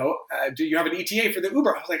 do you have an ETA for the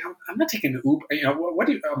Uber? I was like, I'm not taking the Uber. What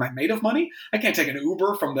am I made of money? I can't take an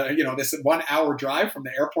Uber from this 1 hour drive from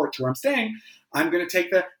the airport to where I'm staying. I'm going to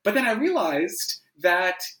take but then I realized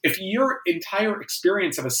that if your entire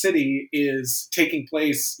experience of a city is taking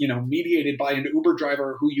place, mediated by an Uber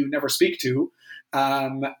driver who you never speak to,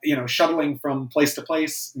 shuttling from place to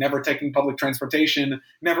place, never taking public transportation,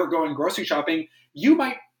 never going grocery shopping, you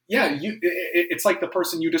might, it's like the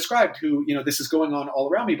person you described who, this is going on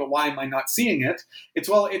all around me, but why am I not seeing it? It's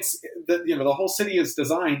the whole city is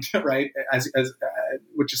designed, right, as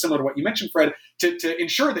which is similar to what you mentioned, Fred, to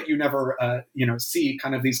ensure that you never, see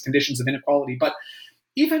kind of these conditions of inequality. But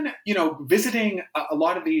even, visiting a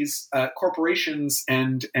lot of these corporations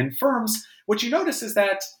and firms, what you notice is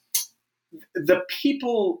that the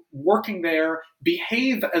people working there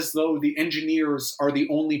behave as though the engineers are the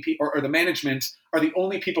only people, or the management are the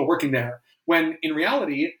only people working there. When in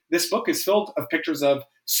reality, this book is filled of pictures of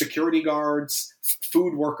security guards,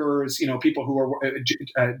 food workers, people who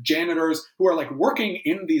are janitors who are like working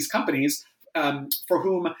in these companies. For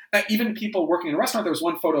whom even people working in a restaurant, there was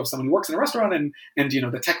one photo of someone who works in a restaurant and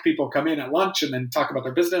the tech people come in at lunch and then talk about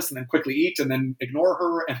their business and then quickly eat and then ignore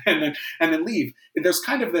her and then leave. There's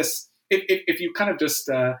kind of this. If you kind of just,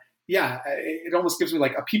 it almost gives me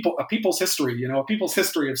like a people's history, a people's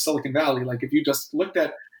history of Silicon Valley. Like if you just looked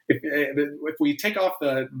at, if we take off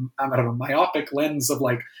the, myopic lens of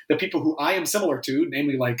like the people who I am similar to,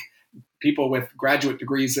 namely like people with graduate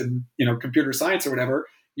degrees in, computer science or whatever,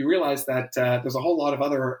 you realize that there's a whole lot of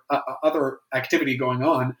other activity going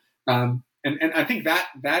on. And I think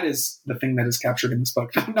that is the thing that is captured in this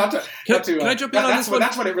book. Can I jump in on this one?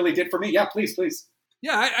 That's what it really did for me. Yeah, please.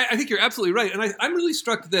 Yeah, I think you're absolutely right. And I'm really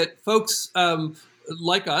struck that folks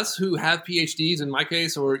like us who have PhDs, in my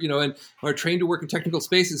case, or, and are trained to work in technical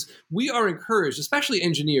spaces, we are encouraged, especially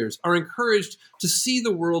engineers, are encouraged to see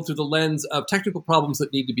the world through the lens of technical problems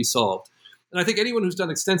that need to be solved. And I think anyone who's done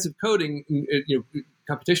extensive coding,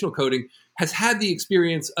 computational coding, has had the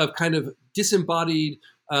experience of kind of disembodied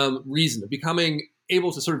reason, of becoming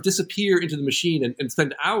able to sort of disappear into the machine and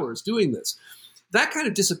spend hours doing this. That kind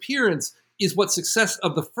of disappearance is what success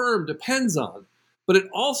of the firm depends on. But it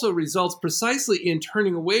also results precisely in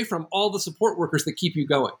turning away from all the support workers that keep you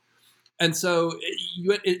going. And so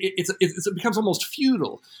it becomes almost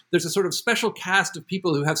feudal. There's a sort of special caste of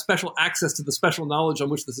people who have special access to the special knowledge on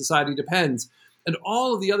which the society depends. And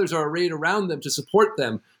all of the others are arrayed around them to support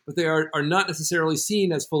them, but they are not necessarily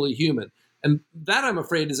seen as fully human. And that, I'm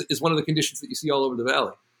afraid, is one of the conditions that you see all over the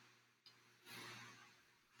Valley.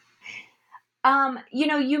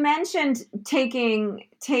 You mentioned taking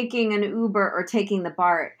an Uber or taking the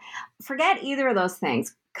BART. Forget either of those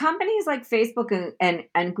things. Companies like Facebook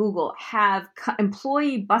and Google have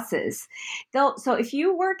employee buses. So if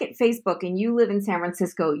you work at Facebook and you live in San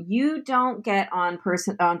Francisco, you don't get on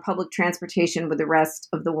public transportation with the rest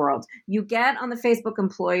of the world. You get on the Facebook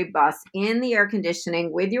employee bus in the air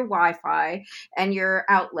conditioning with your Wi-Fi and your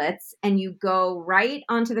outlets, and you go right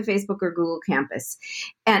onto the Facebook or Google campus.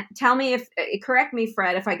 And correct me,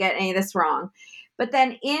 Fred, if I get any of this wrong. But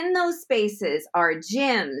then in those spaces are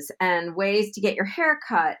gyms and ways to get your hair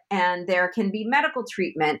cut, and there can be medical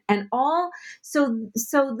treatment and all. So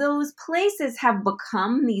those places have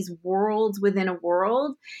become these worlds within a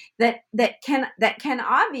world that can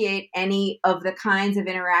obviate any of the kinds of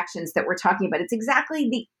interactions that we're talking about. It's exactly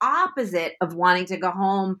the opposite of wanting to go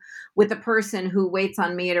home with the person who waits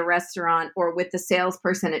on me at a restaurant or with the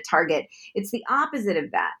salesperson at Target. It's the opposite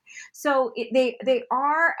of that. So they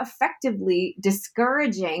are effectively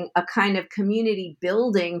discouraging a kind of community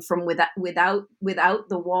building from without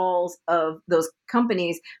the walls of those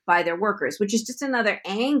companies by their workers, which is just another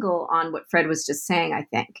angle on what Fred was just saying, I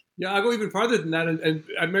think. Yeah, I'll go even farther than that, and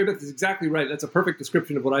Mary Beth is exactly right. That's a perfect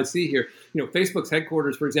description of what I see here. Facebook's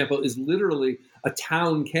headquarters, for example, is literally a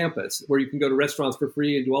town campus where you can go to restaurants for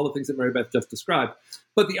free and do all the things that Mary Beth just described.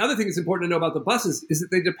 But the other thing that's important to know about the buses is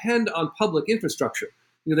that they depend on public infrastructure.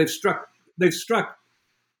 They've struck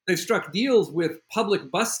deals with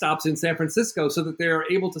public bus stops in San Francisco so that they are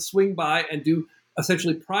able to swing by and do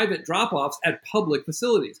essentially private drop-offs at public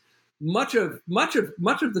facilities. Much of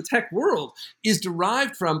the tech world is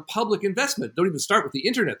derived from public investment. Don't even start with the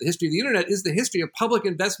internet. The history of the internet is the history of public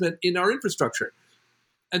investment in our infrastructure.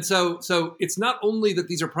 And so it's not only that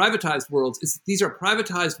these are privatized worlds, it's that these are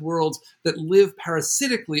privatized worlds that live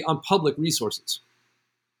parasitically on public resources.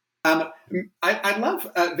 I love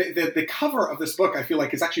the cover of this book. I feel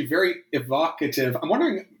like is actually very evocative. I'm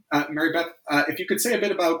wondering, Mary Beth, if you could say a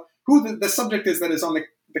bit about who the subject is that is on the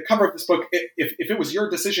cover of this book. If it was your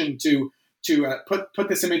decision to put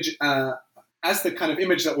this image as the kind of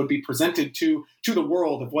image that would be presented to the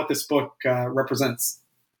world of what this book represents.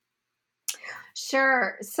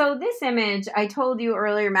 Sure. So this image, I told you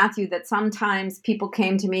earlier, Matthew, that sometimes people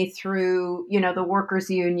came to me through, the workers'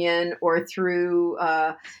 union or through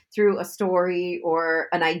a story or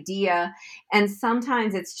an idea. And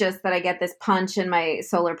sometimes it's just that I get this punch in my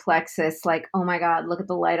solar plexus, like, oh my God, look at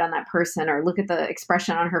the light on that person, or look at the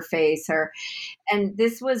expression on her face. And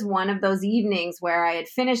this was one of those evenings where I had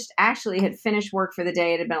finished work for the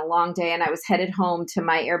day. It had been a long day, and I was headed home to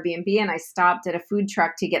my Airbnb, and I stopped at a food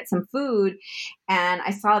truck to get some food. And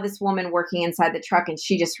I saw this woman working inside the truck, and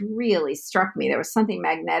she just really struck me. There was something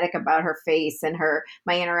magnetic about her face and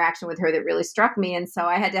my interaction with her that really struck me. And so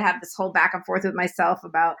I had to have this whole back and forth with myself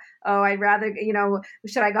about, I'd rather,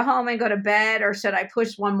 should I go home and go to bed, or should I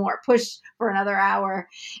push for another hour?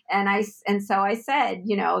 And so I said,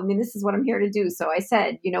 this is what I'm here to do. So I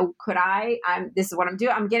said, this is what I'm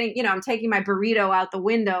doing. I'm getting, I'm taking my burrito out the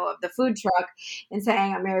window of the food truck and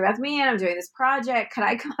saying, I'm Mary Beth Meehan, I'm doing this project. Could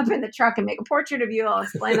I come up in the truck and make a portrait of you? I'll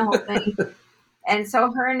explain the whole thing. And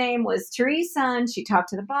so her name was Teresa, and she talked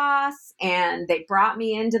to the boss, and they brought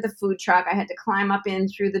me into the food truck. I had to climb up in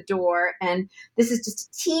through the door, and this is just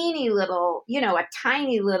a teeny little, a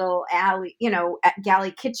tiny little alley, galley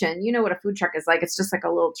kitchen. You know what a food truck is like. It's just like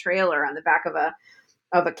a little trailer on the back of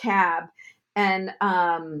a cab. And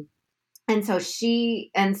so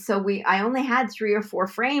I only had 3 or 4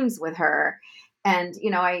 frames with her. And,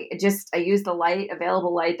 I used the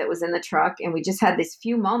available light that was in the truck, and we just had these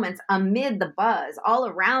few moments amid the buzz all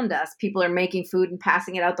around us. People are making food and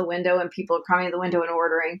passing it out the window, and people are coming to the window and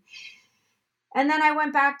ordering. And then I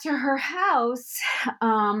went back to her house,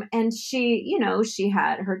 and she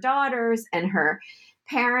had her daughters, and her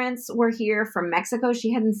parents were here from Mexico.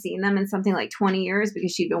 She hadn't seen them in something like 20 years because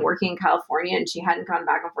she'd been working in California, and she hadn't gone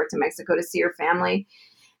back and forth to Mexico to see her family.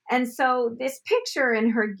 And so this picture in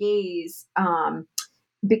her gaze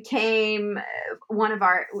became one of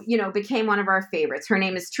our favorites. Her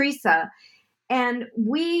name is Teresa. And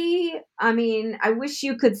I wish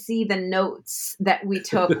you could see the notes that we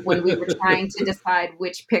took when we were trying to decide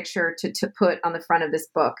which picture to put on the front of this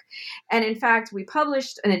book. And in fact, we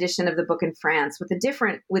published an edition of the book in France with a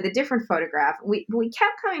different photograph. We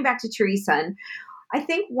kept coming back to Teresa, and I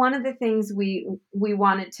think one of the things we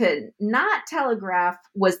wanted to not telegraph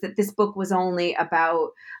was that this book was only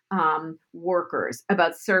about workers,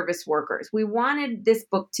 about service workers. We wanted this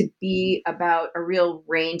book to be about a real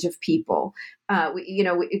range of people.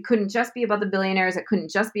 It couldn't just be about the billionaires. It couldn't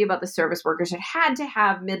just be about the service workers. It had to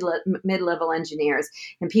have mid-level engineers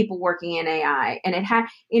and people working in AI. And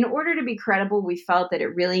in order to be credible, we felt that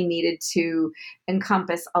it really needed to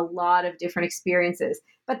encompass a lot of different experiences.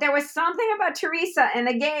 But there was something about Teresa and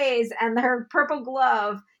the gaze and her purple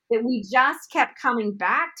glove that we just kept coming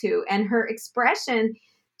back to. And her expression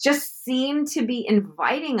just seemed to be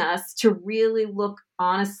inviting us to really look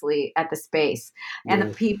honestly at the space and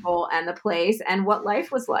the people and the place and what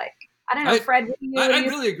life was like. I don't know, Fred. I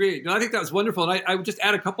really agree. No, I think that was wonderful. And I would just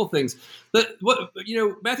add a couple things.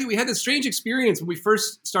 Matthew, we had this strange experience when we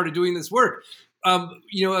first started doing this work.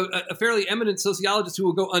 a fairly eminent sociologist who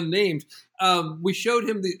will go unnamed, we showed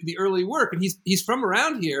him the early work, and he's from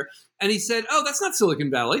around here, and he said, "Oh, that's not Silicon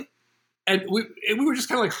Valley." And we were just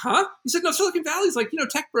kind of like, huh? He said, no, Silicon Valley's like,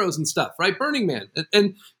 tech bros and stuff, right? Burning Man.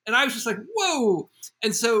 And I was just like, whoa.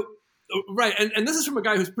 And so, right. And this is from a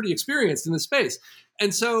guy who's pretty experienced in this space.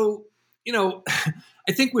 And so,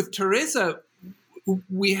 I think with Teresa,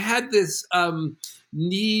 we had this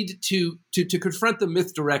need to confront the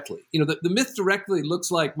myth directly. The myth directly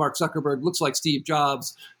looks like Mark Zuckerberg, looks like Steve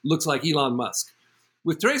Jobs, looks like Elon Musk.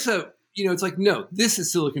 With Teresa, it's like, no, this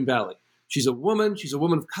is Silicon Valley. She's a woman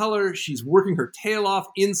of color. She's working her tail off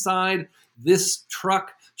inside this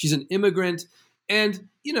truck. She's an immigrant. And,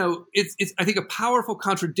 it's I think a powerful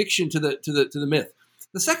contradiction to the myth.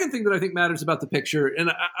 The second thing that I think matters about the picture, and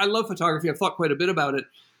I love photography, I've thought quite a bit about it.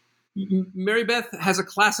 Mary Beth has a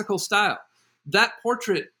classical style. That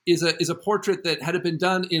portrait is a portrait that, had it been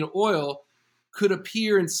done in oil, could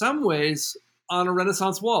appear in some ways on a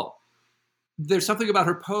Renaissance wall. There's something about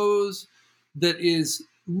her pose that is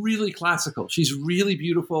really classical. She's really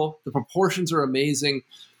beautiful. The proportions are amazing.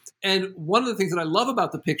 And one of the things that I love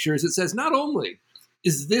about the picture is it says, not only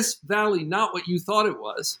is this valley not what you thought it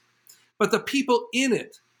was, but the people in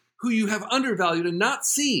it who you have undervalued and not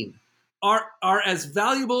seen are as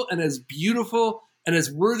valuable and as beautiful and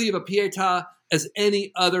as worthy of a pietà as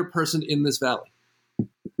any other person in this valley.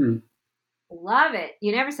 Love it.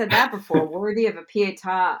 You never said that before. Worthy of a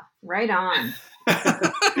pietà. Right on.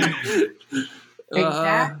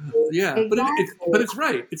 Exactly. Exactly. But it's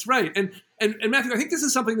right. It's right. And Matthew, I think this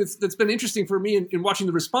is something that's been interesting for me in watching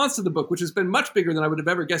the response to the book, which has been much bigger than I would have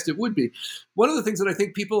ever guessed it would be. One of the things that I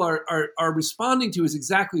think people are responding to is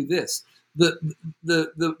exactly this: the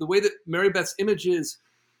way that Mary Beth's images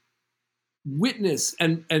witness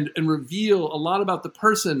and reveal a lot about the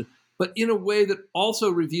person, but in a way that also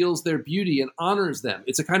reveals their beauty and honors them.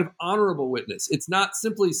 It's a kind of honorable witness. It's not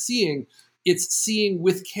simply seeing; it's seeing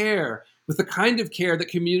with care, with the kind of care that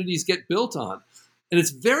communities get built on. And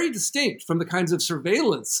it's very distinct from the kinds of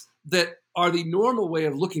surveillance that are the normal way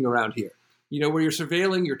of looking around here. Where you're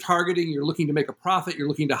surveilling, you're targeting, you're looking to make a profit, you're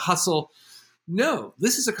looking to hustle. No,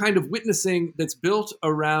 this is a kind of witnessing that's built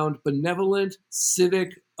around benevolent,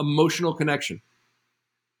 civic, emotional connection.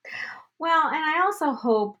 Well, and I also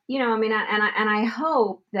hope, I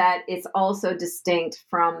hope that it's also distinct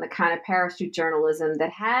from the kind of parachute journalism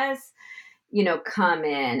that has, come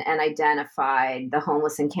in and identified the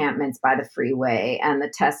homeless encampments by the freeway and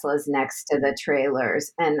the Teslas next to the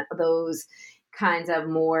trailers and those kinds of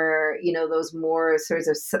more, those more sorts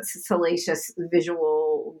of salacious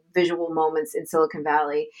visual moments in Silicon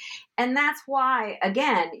Valley. And that's why,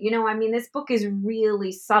 again, this book is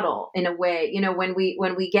really subtle in a way, when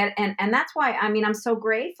we get, and that's why, I'm so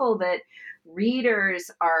grateful that readers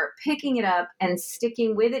are picking it up and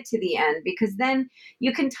sticking with it to the end, because then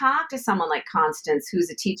you can talk to someone like Constance, who's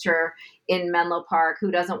a teacher in Menlo Park, who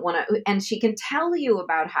doesn't want to, and she can tell you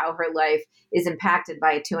about how her life is impacted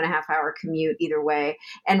by a 2.5-hour commute either way,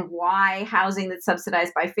 and why housing that's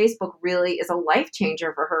subsidized by Facebook really is a life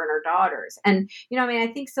changer for her and her daughters. And, I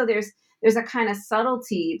think so there's a kind of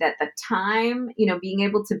subtlety that the time, being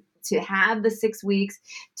able to have the 6 weeks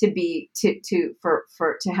to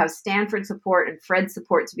have Stanford support and Fred's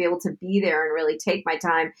support to be able to be there and really take my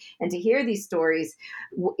time and to hear these stories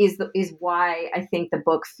is why I think the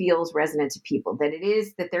book feels resonant to people,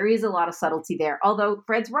 that there is a lot of subtlety there. Although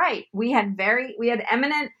Fred's right. We had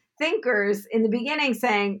eminent thinkers in the beginning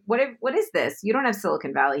saying, what is this? You don't have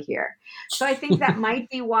Silicon Valley here. So I think that might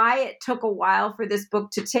be why it took a while for this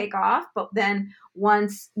book to take off. But then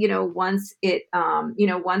once University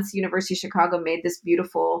of Chicago made this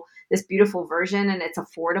beautiful version and it's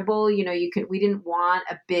affordable, we didn't want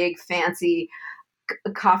a big fancy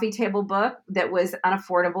coffee table book that was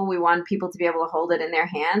unaffordable. We wanted people to be able to hold it in their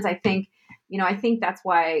hands. I think that's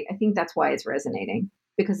why it's resonating.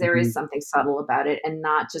 Because there is something subtle about it and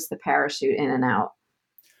not just the parachute in and out.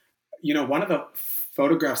 One of the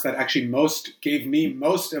photographs that actually gave me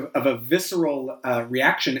most of a visceral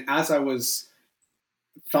reaction as I was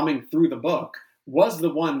thumbing through the book was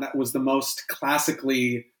the one that was the most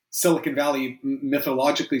classically Silicon Valley,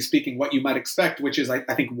 mythologically speaking, what you might expect, which is, I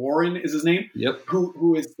think Warren is his name. Yep.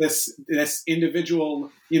 Who is this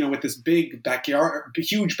individual, with this big backyard,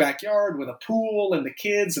 huge backyard with a pool and the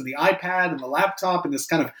kids and the iPad and the laptop and this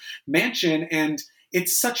kind of mansion. And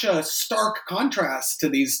it's such a stark contrast to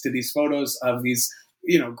these photos of these,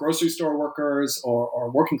 grocery store workers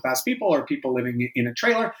or working class people or people living in a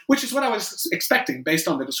trailer, which is what I was expecting based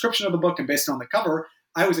on the description of the book and based on the cover.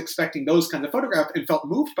 I was expecting those kinds of photographs and felt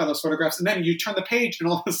moved by those photographs. And then you turn the page and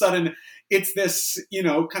all of a sudden it's this,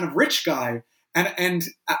 kind of rich guy and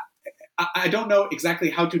I don't know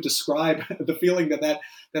exactly how to describe the feeling that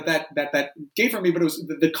gave for me, but it was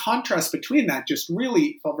the contrast between that just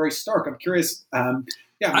really felt very stark. I'm curious,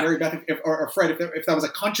 Mary Beth or Fred, if that was a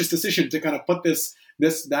conscious decision to kind of put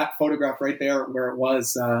that photograph right there where it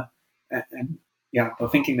was, the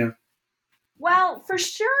thinking there. Well, for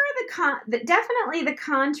sure, definitely the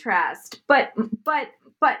contrast, but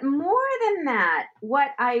more than that,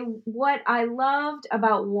 what I loved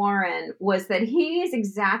about Warren was that he is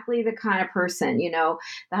exactly the kind of person, the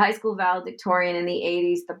high school valedictorian in the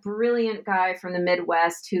 80s, the brilliant guy from the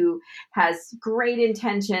Midwest who has great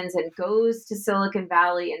intentions and goes to Silicon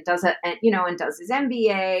Valley and does his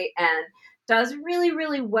MBA and does really,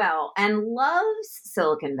 really well and loves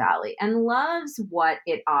Silicon Valley and loves what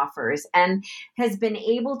it offers and has been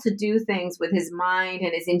able to do things with his mind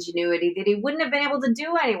and his ingenuity that he wouldn't have been able to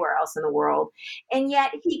do anywhere else in the world. And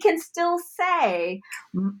yet he can still say,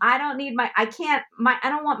 I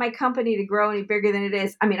don't want my company to grow any bigger than it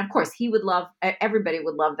is. I mean, of course, everybody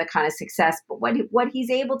would love that kind of success. But what he's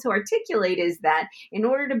able to articulate is that in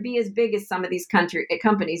order to be as big as some of these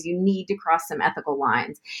companies, you need to cross some ethical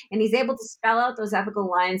lines. And he's able to spell out those ethical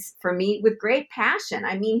lines for me with great passion.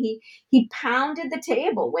 I mean, he pounded the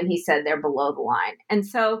table when he said they're below the line. And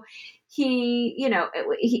so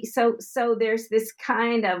so there's this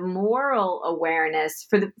kind of moral awareness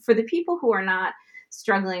for the people who are not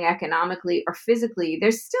struggling economically or physically.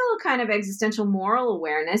 There's still a kind of existential moral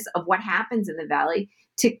awareness of what happens in the Valley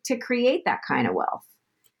to create that kind of wealth.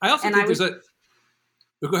 I also think there's a...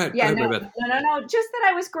 Go ahead. Yeah, no. Just that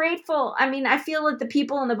I was grateful. I mean, I feel that the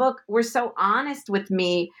people in the book were so honest with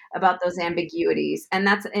me about those ambiguities, and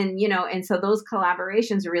so those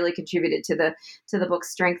collaborations really contributed to the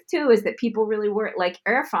book's strength too. Is that people really were, like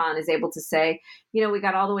Irfan is able to say, we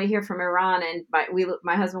got all the way here from Iran, and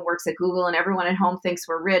my husband works at Google, and everyone at home thinks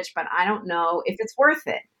we're rich, but I don't know if it's worth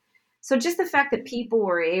it. So just the fact that people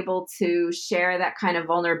were able to share that kind of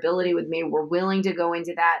vulnerability with me, were willing to go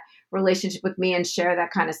into that relationship with me and share that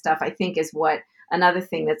kind of stuff, I think is what another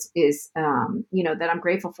thing that I'm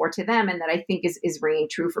grateful for to them, and that I think is ringing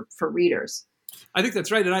true for readers. I think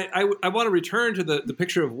that's right. And I want to return to the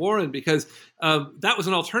picture of Warren because that was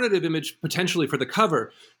an alternative image potentially for the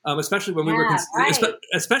cover, especially when we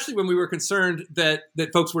were concerned that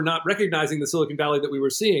folks were not recognizing the Silicon Valley that we were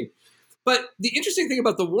seeing. But the interesting thing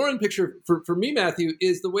about the Warren picture for me, Matthew,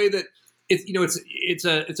 is the way that it's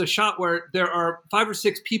a shot where there are 5 or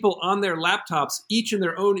 6 people on their laptops, each in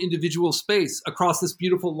their own individual space across this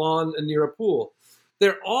beautiful lawn and near a pool.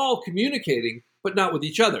 They're all communicating, but not with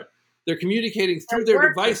each other. They're communicating through their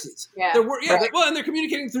devices. Yeah. And they're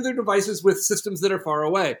communicating through their devices with systems that are far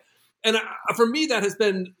away. And for me, that has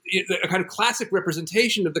been a kind of classic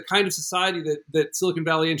representation of the kind of society that Silicon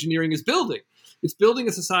Valley engineering is building. It's building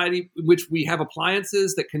a society in which we have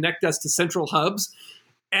appliances that connect us to central hubs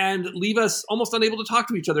and leave us almost unable to talk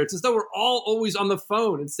to each other. It's as though we're all always on the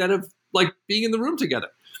phone instead of like being in the room together.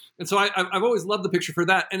 And so I've always loved the picture for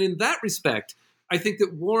that. And in that respect, I think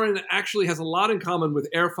that Warren actually has a lot in common with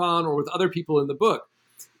Irfan or with other people in the book.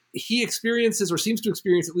 He experiences, or seems to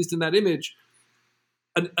experience, at least in that image,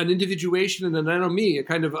 an individuation and an anomie, a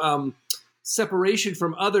kind of separation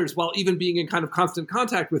from others while even being in kind of constant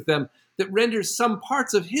contact with them, that renders some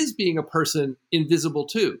parts of his being a person invisible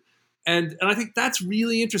too. And I think that's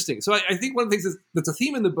really interesting. So I think one of the things that's a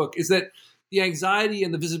theme in the book is that the anxiety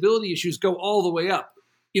and the visibility issues go all the way up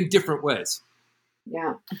in different ways.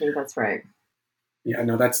 Yeah, I think that's right. Yeah,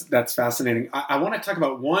 no, that's fascinating. I want to talk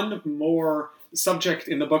about one more subject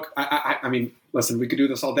in the book. I mean, listen, we could do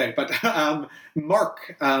this all day, but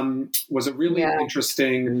Mark was a really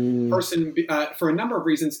interesting person for a number of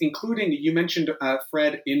reasons, including you mentioned,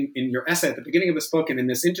 Fred, in your essay at the beginning of this book and in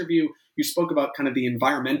this interview, you spoke about kind of the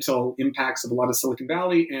environmental impacts of a lot of Silicon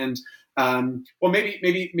Valley. And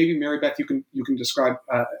maybe Mary Beth, you can describe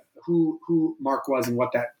who Mark was and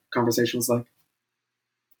what that conversation was like.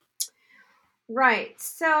 Right.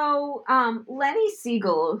 So Lenny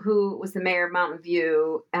Siegel, who was the mayor of Mountain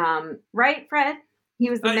View, right, Fred? He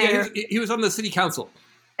was the mayor. Yeah, he was on the city council.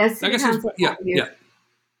 Yeah.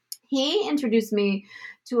 He introduced me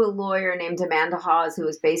to a lawyer named Amanda Hawes, who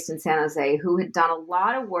was based in San Jose, who had done a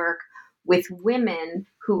lot of work with women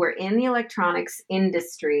who were in the electronics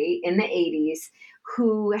industry in the 80s,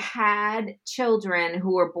 who had children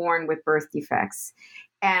who were born with birth defects.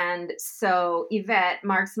 And so Yvette,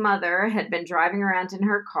 Mark's mother, had been driving around in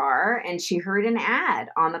her car, and she heard an ad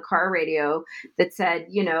on the car radio that said,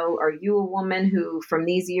 are you a woman who from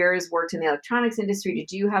these years worked in the electronics industry?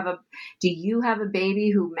 Do you have a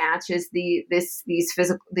baby who matches these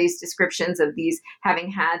descriptions of these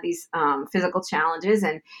having had these physical challenges?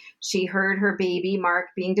 And she heard her baby Mark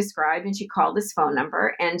being described, and she called this phone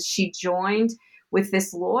number, and she joined with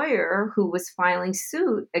this lawyer who was filing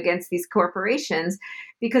suit against these corporations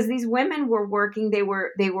because these women were working. They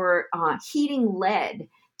were heating lead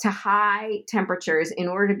to high temperatures in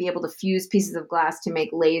order to be able to fuse pieces of glass to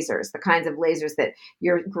make lasers, the kinds of lasers that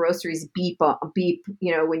your groceries beep.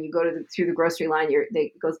 When you go through the grocery line,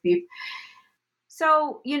 it goes beep.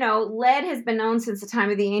 So, lead has been known since the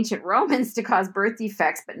time of the ancient Romans to cause birth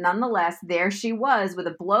defects, but nonetheless, there she was with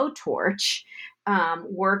a blowtorch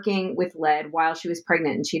working with lead while she was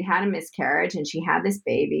pregnant, and she'd had a miscarriage, and she had this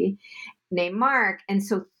baby named Mark. And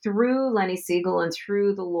so through Lenny Siegel and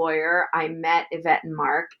through the lawyer, I met Yvette and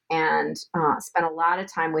Mark and spent a lot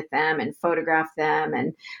of time with them and photographed them.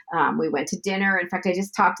 And we went to dinner. In fact, I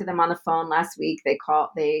just talked to them on the phone last week. They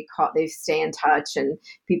stay in touch, and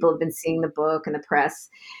people have been seeing the book and the press.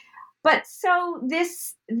 But so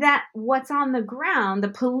what's on the ground, the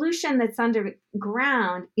pollution that's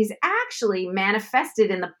underground is actually manifested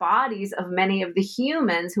in the bodies of many of the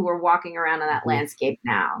humans who are walking around in that landscape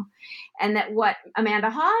now. And that what Amanda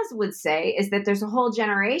Hawes would say is that there's a whole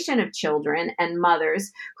generation of children and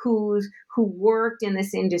mothers who worked in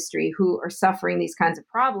this industry who are suffering these kinds of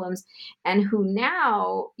problems, and who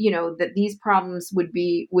now, that these problems would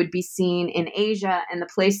be seen in Asia and the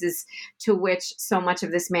places to which so much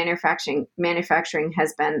of this manufacturing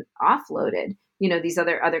has been offloaded, these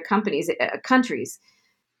other countries,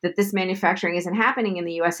 that this manufacturing isn't happening in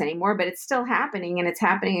the US anymore, but it's still happening, and it's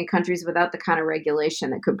happening in countries without the kind of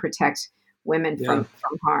regulation that could protect women from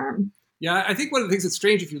harm. Yeah, I think one of the things that's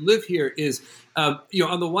strange if you live here is, on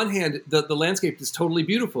the one hand, the landscape is totally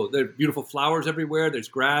beautiful. There are beautiful flowers everywhere. There's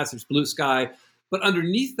grass, there's blue sky. But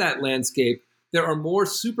underneath that landscape, there are more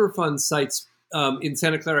Superfund sites in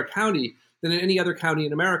Santa Clara County than in any other county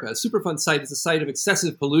in America. A Superfund site is a site of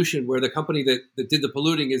excessive pollution where the company that did the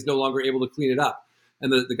polluting is no longer able to clean it up,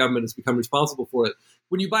 and the government has become responsible for it.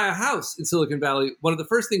 When you buy a house in Silicon Valley, one of the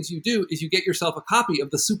first things you do is you get yourself a copy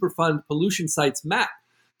of the Superfund pollution sites map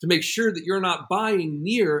to make sure that you're not buying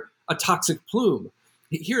near a toxic plume.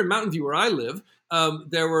 Here in Mountain View, where I live,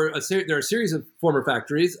 there are a series of former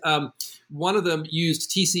factories. One of them used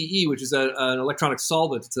TCE, which is an electronic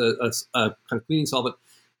solvent. It's a kind of cleaning solvent.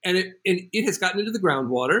 And it has gotten into the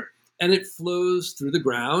groundwater, and it flows through the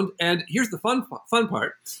ground. And here's the fun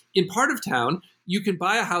part. In part of town, you can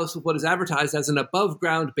buy a house with what is advertised as an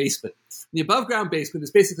above-ground basement. The above-ground basement is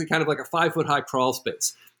basically kind of like a 5-foot-high crawl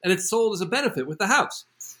space, and it's sold as a benefit with the house.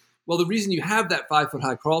 Well, the reason you have that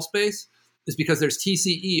 5-foot-high crawl space is because there's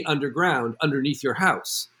TCE underground underneath your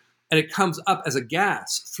house, and it comes up as a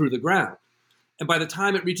gas through the ground. And by the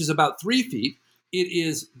time it reaches about 3 feet, it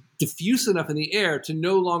is diffuse enough in the air to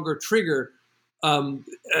no longer trigger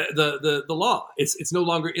the law. It's no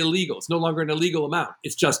longer illegal. It's no longer an illegal amount.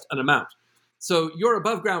 It's just an amount. So your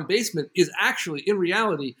above ground basement is actually, in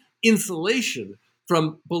reality, insulation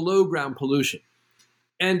from below ground pollution.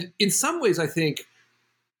 And in some ways, I think,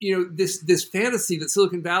 this fantasy that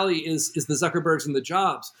Silicon Valley is the Zuckerbergs and the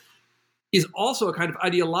Jobs is also a kind of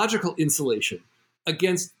ideological insulation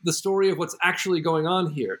against the story of what's actually going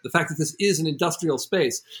on here. The fact that this is an industrial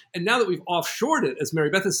space. And now that we've offshored it, as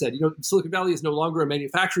Mary Beth has said, Silicon Valley is no longer a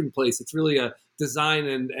manufacturing place. It's really a design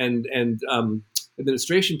and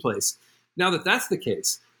administration place. Now that that's the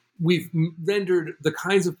case, we've rendered the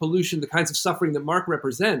kinds of pollution, the kinds of suffering that Mark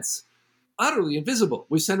represents utterly invisible.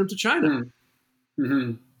 We sent him to China.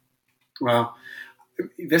 Mm-hmm. Well,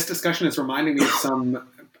 this discussion is reminding me of some,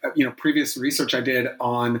 previous research I did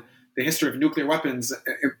on the history of nuclear weapons.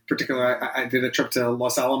 In particular, I did a trip to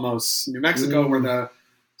Los Alamos, New Mexico, where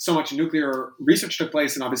so much nuclear research took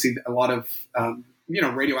place, and obviously a lot of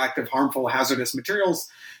radioactive, harmful, hazardous materials,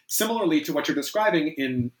 similarly to what you're describing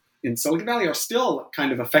in Silicon Valley, are still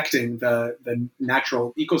kind of affecting the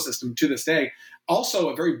natural ecosystem to this day. Also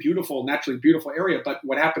a very beautiful, naturally beautiful area. But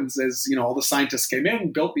what happens is, all the scientists came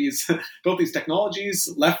in, built these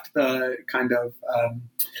technologies, left the kind of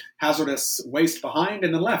hazardous waste behind,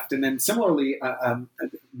 and then left. And then similarly,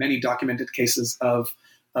 many documented cases of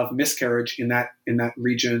miscarriage in that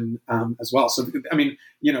region as well. So,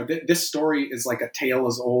 this story is like a tale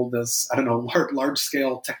as old as, large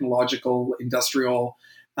scale technological, industrial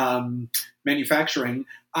manufacturing.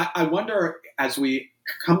 I wonder, as we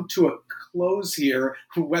come to a close here,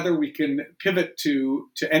 whether we can pivot to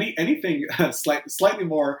anything slightly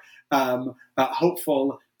more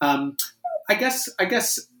hopeful. I guess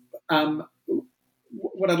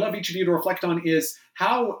what I'd love each of you to reflect on is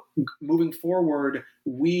how, moving forward,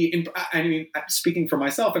 speaking for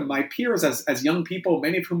myself and my peers as young people,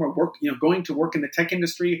 many of whom are going to work in the tech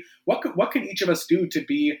industry, what can each of us do to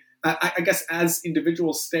be, I guess, as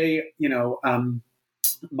individuals, stay,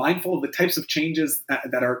 mindful of the types of changes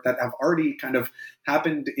that have already kind of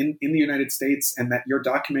happened in the United States and that you're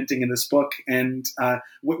documenting in this book, and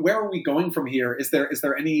where are we going from here? Is there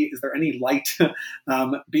any light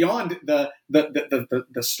beyond the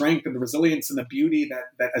strength and the resilience and the beauty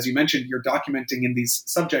that, as you mentioned, you're documenting in these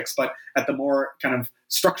subjects, but at the more kind of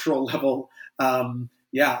structural level,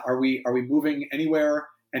 are we moving anywhere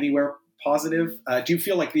positive? Do you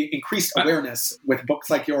feel like the increased awareness with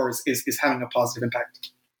books like yours is having a positive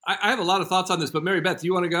impact? I have a lot of thoughts on this, but Mary Beth, do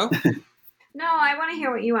you want to go? No, I want to hear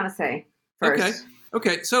what you want to say first.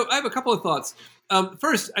 Okay. So I have a couple of thoughts.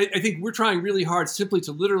 First, I think we're trying really hard simply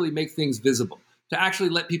to literally make things visible, to actually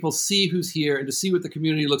let people see who's here and to see what the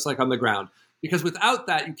community looks like on the ground. Because without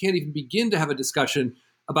that, you can't even begin to have a discussion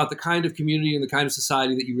about the kind of community and the kind of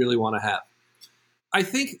society that you really want to have. I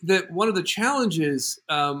think that one of the challenges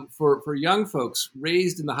for young folks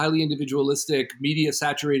raised in the highly individualistic,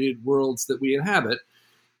 media-saturated worlds that we inhabit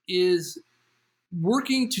is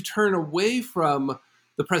working to turn away from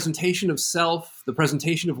the presentation of self, the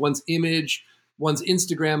presentation of one's image, one's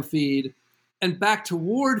Instagram feed, and back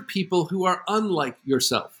toward people who are unlike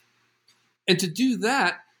yourself. And to do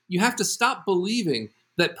that, you have to stop believing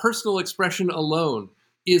that personal expression alone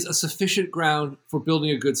is a sufficient ground for building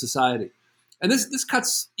a good society. And this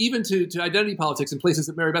cuts even to identity politics in places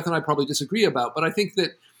that Mary Beth and I probably disagree about. But I think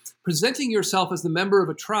that presenting yourself as the member of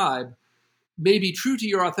a tribe may be true to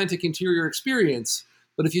your authentic interior experience.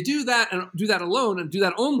 But if you do that and do that alone and do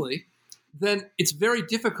that only, then it's very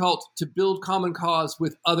difficult to build common cause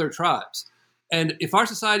with other tribes. And if our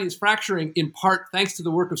society is fracturing in part thanks to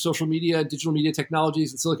the work of social media, digital media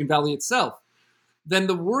technologies, and Silicon Valley itself, then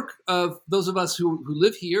the work of those of us who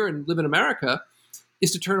live here and live in America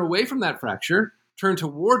is to turn away from that fracture, turn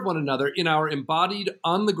toward one another in our embodied,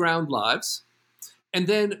 on-the-ground lives, and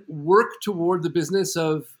then work toward the business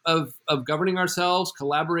of governing ourselves,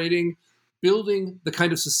 collaborating, building the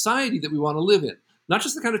kind of society that we want to live in, not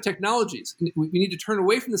just the kind of technologies. We need to turn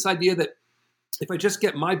away from this idea that if I just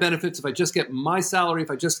get my benefits, if I just get my salary, if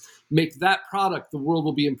I just make that product, the world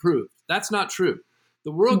will be improved. That's not true.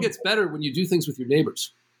 The world gets better when you do things with your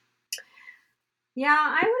neighbors. Yeah,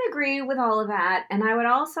 I would agree with all of that. And I would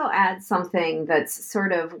also add something that's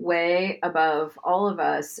sort of way above all of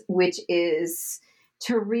us, which is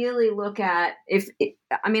to really look at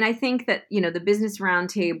I think that, the Business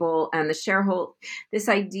Roundtable and the shareholder, this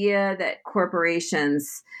idea that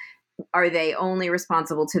corporations, are they only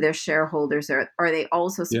responsible to their shareholders, or are they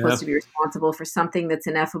also supposed to be responsible for something that's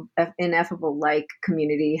ineffable like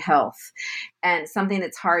community health, and something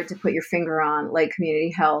that's hard to put your finger on like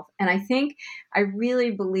community health? And I really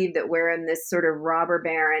believe that we're in this sort of robber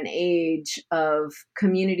baron age of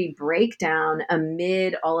community breakdown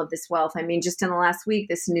amid all of this wealth. I mean, just in the last week,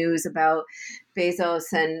 this news about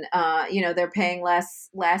Bezos and, they're paying less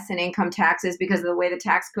in income taxes because of the way the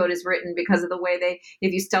tax code is written, because of the way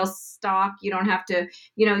if you sell stock, you don't have to,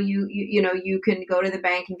 you can go to the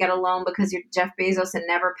bank and get a loan because you're Jeff Bezos and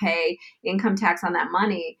never pay income tax on that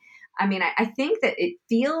money. I mean, I think that it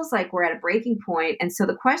feels like we're at a breaking point. And so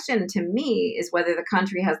the question to me is whether the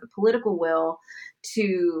country has the political will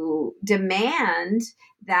to demand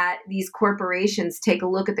that these corporations take a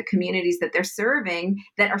look at the communities that they're serving,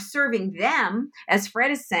 that are serving them, as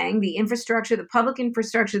Fred is saying, the infrastructure, the public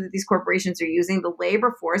infrastructure that these corporations are using, the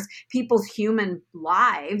labor force, people's human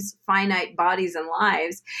lives, finite bodies and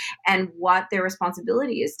lives, and what their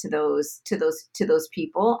responsibility is to those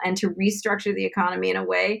people, and to restructure the economy in a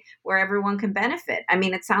way where everyone can benefit. I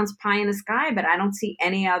mean, it sounds pie in the sky, but I don't see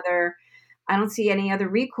any other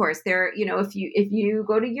recourse there. If you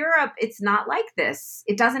go to Europe, it's not like this.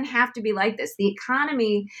 It doesn't have to be like this. The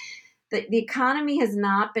economy has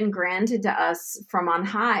not been granted to us from on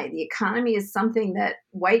high. The economy is something that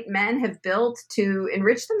white men have built to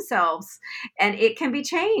enrich themselves, and it can be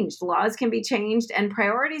changed. Laws can be changed and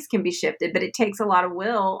priorities can be shifted, but it takes a lot of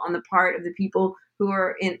will on the part of the people who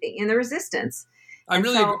are in the resistance.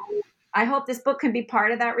 I hope this book can be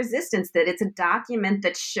part of that resistance, that it's a document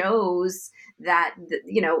that shows that,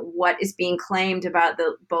 what is being claimed about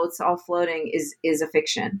the boats all floating is a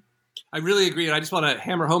fiction. I really agree. And I just want to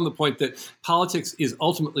hammer home the point that politics is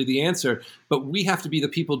ultimately the answer, but we have to be the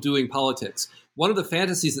people doing politics. one of the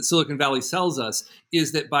fantasies that Silicon Valley sells us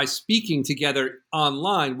is that by speaking together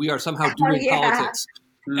online, we are somehow doing politics.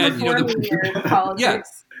 And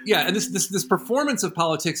politics. Yeah, and this performance of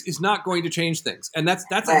politics is not going to change things, and that's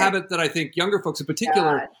a habit that I think younger folks in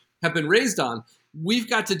particular have been raised on. We've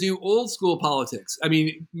got to do old school politics. I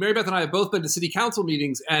mean, Mary Beth and I have both been to city council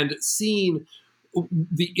meetings and seen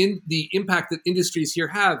the impact that industries here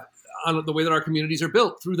have on the way that our communities are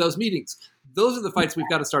built through those meetings. Those are the fights we've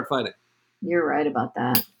got to start fighting. You're right about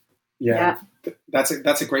that. Yeah. That's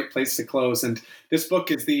a great place to close. And this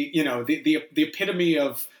book is the epitome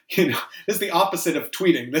of, this is the opposite of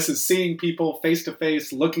tweeting. This is seeing people face to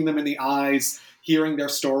face, looking them in the eyes, hearing their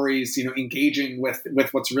stories, engaging with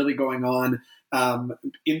what's really going on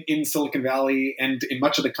in Silicon Valley and in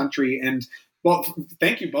much of the country. And well,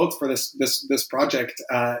 thank you both for this project,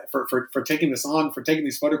 for taking this on, for taking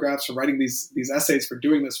these photographs, for writing these essays, for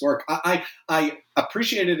doing this work. I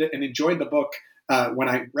appreciated it and enjoyed the book when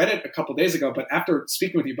I read it a couple days ago, but after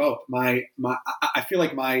speaking with you both, I feel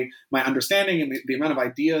like my understanding and the amount of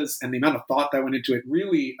ideas and the amount of thought that went into it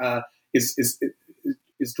really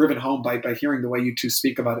is driven home by hearing the way you two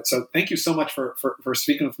speak about it. So thank you so much for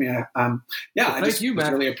speaking with me. I just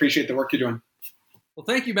really appreciate the work you're doing. Well,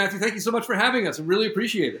 thank you, Matthew. Thank you so much for having us. I really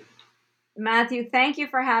appreciate it. Matthew, thank you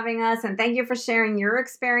for having us, and thank you for sharing your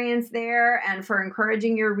experience there and for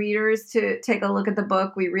encouraging your readers to take a look at the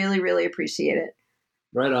book. We really, really appreciate it.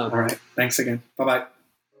 Right on. All right. Thanks again. Bye-bye.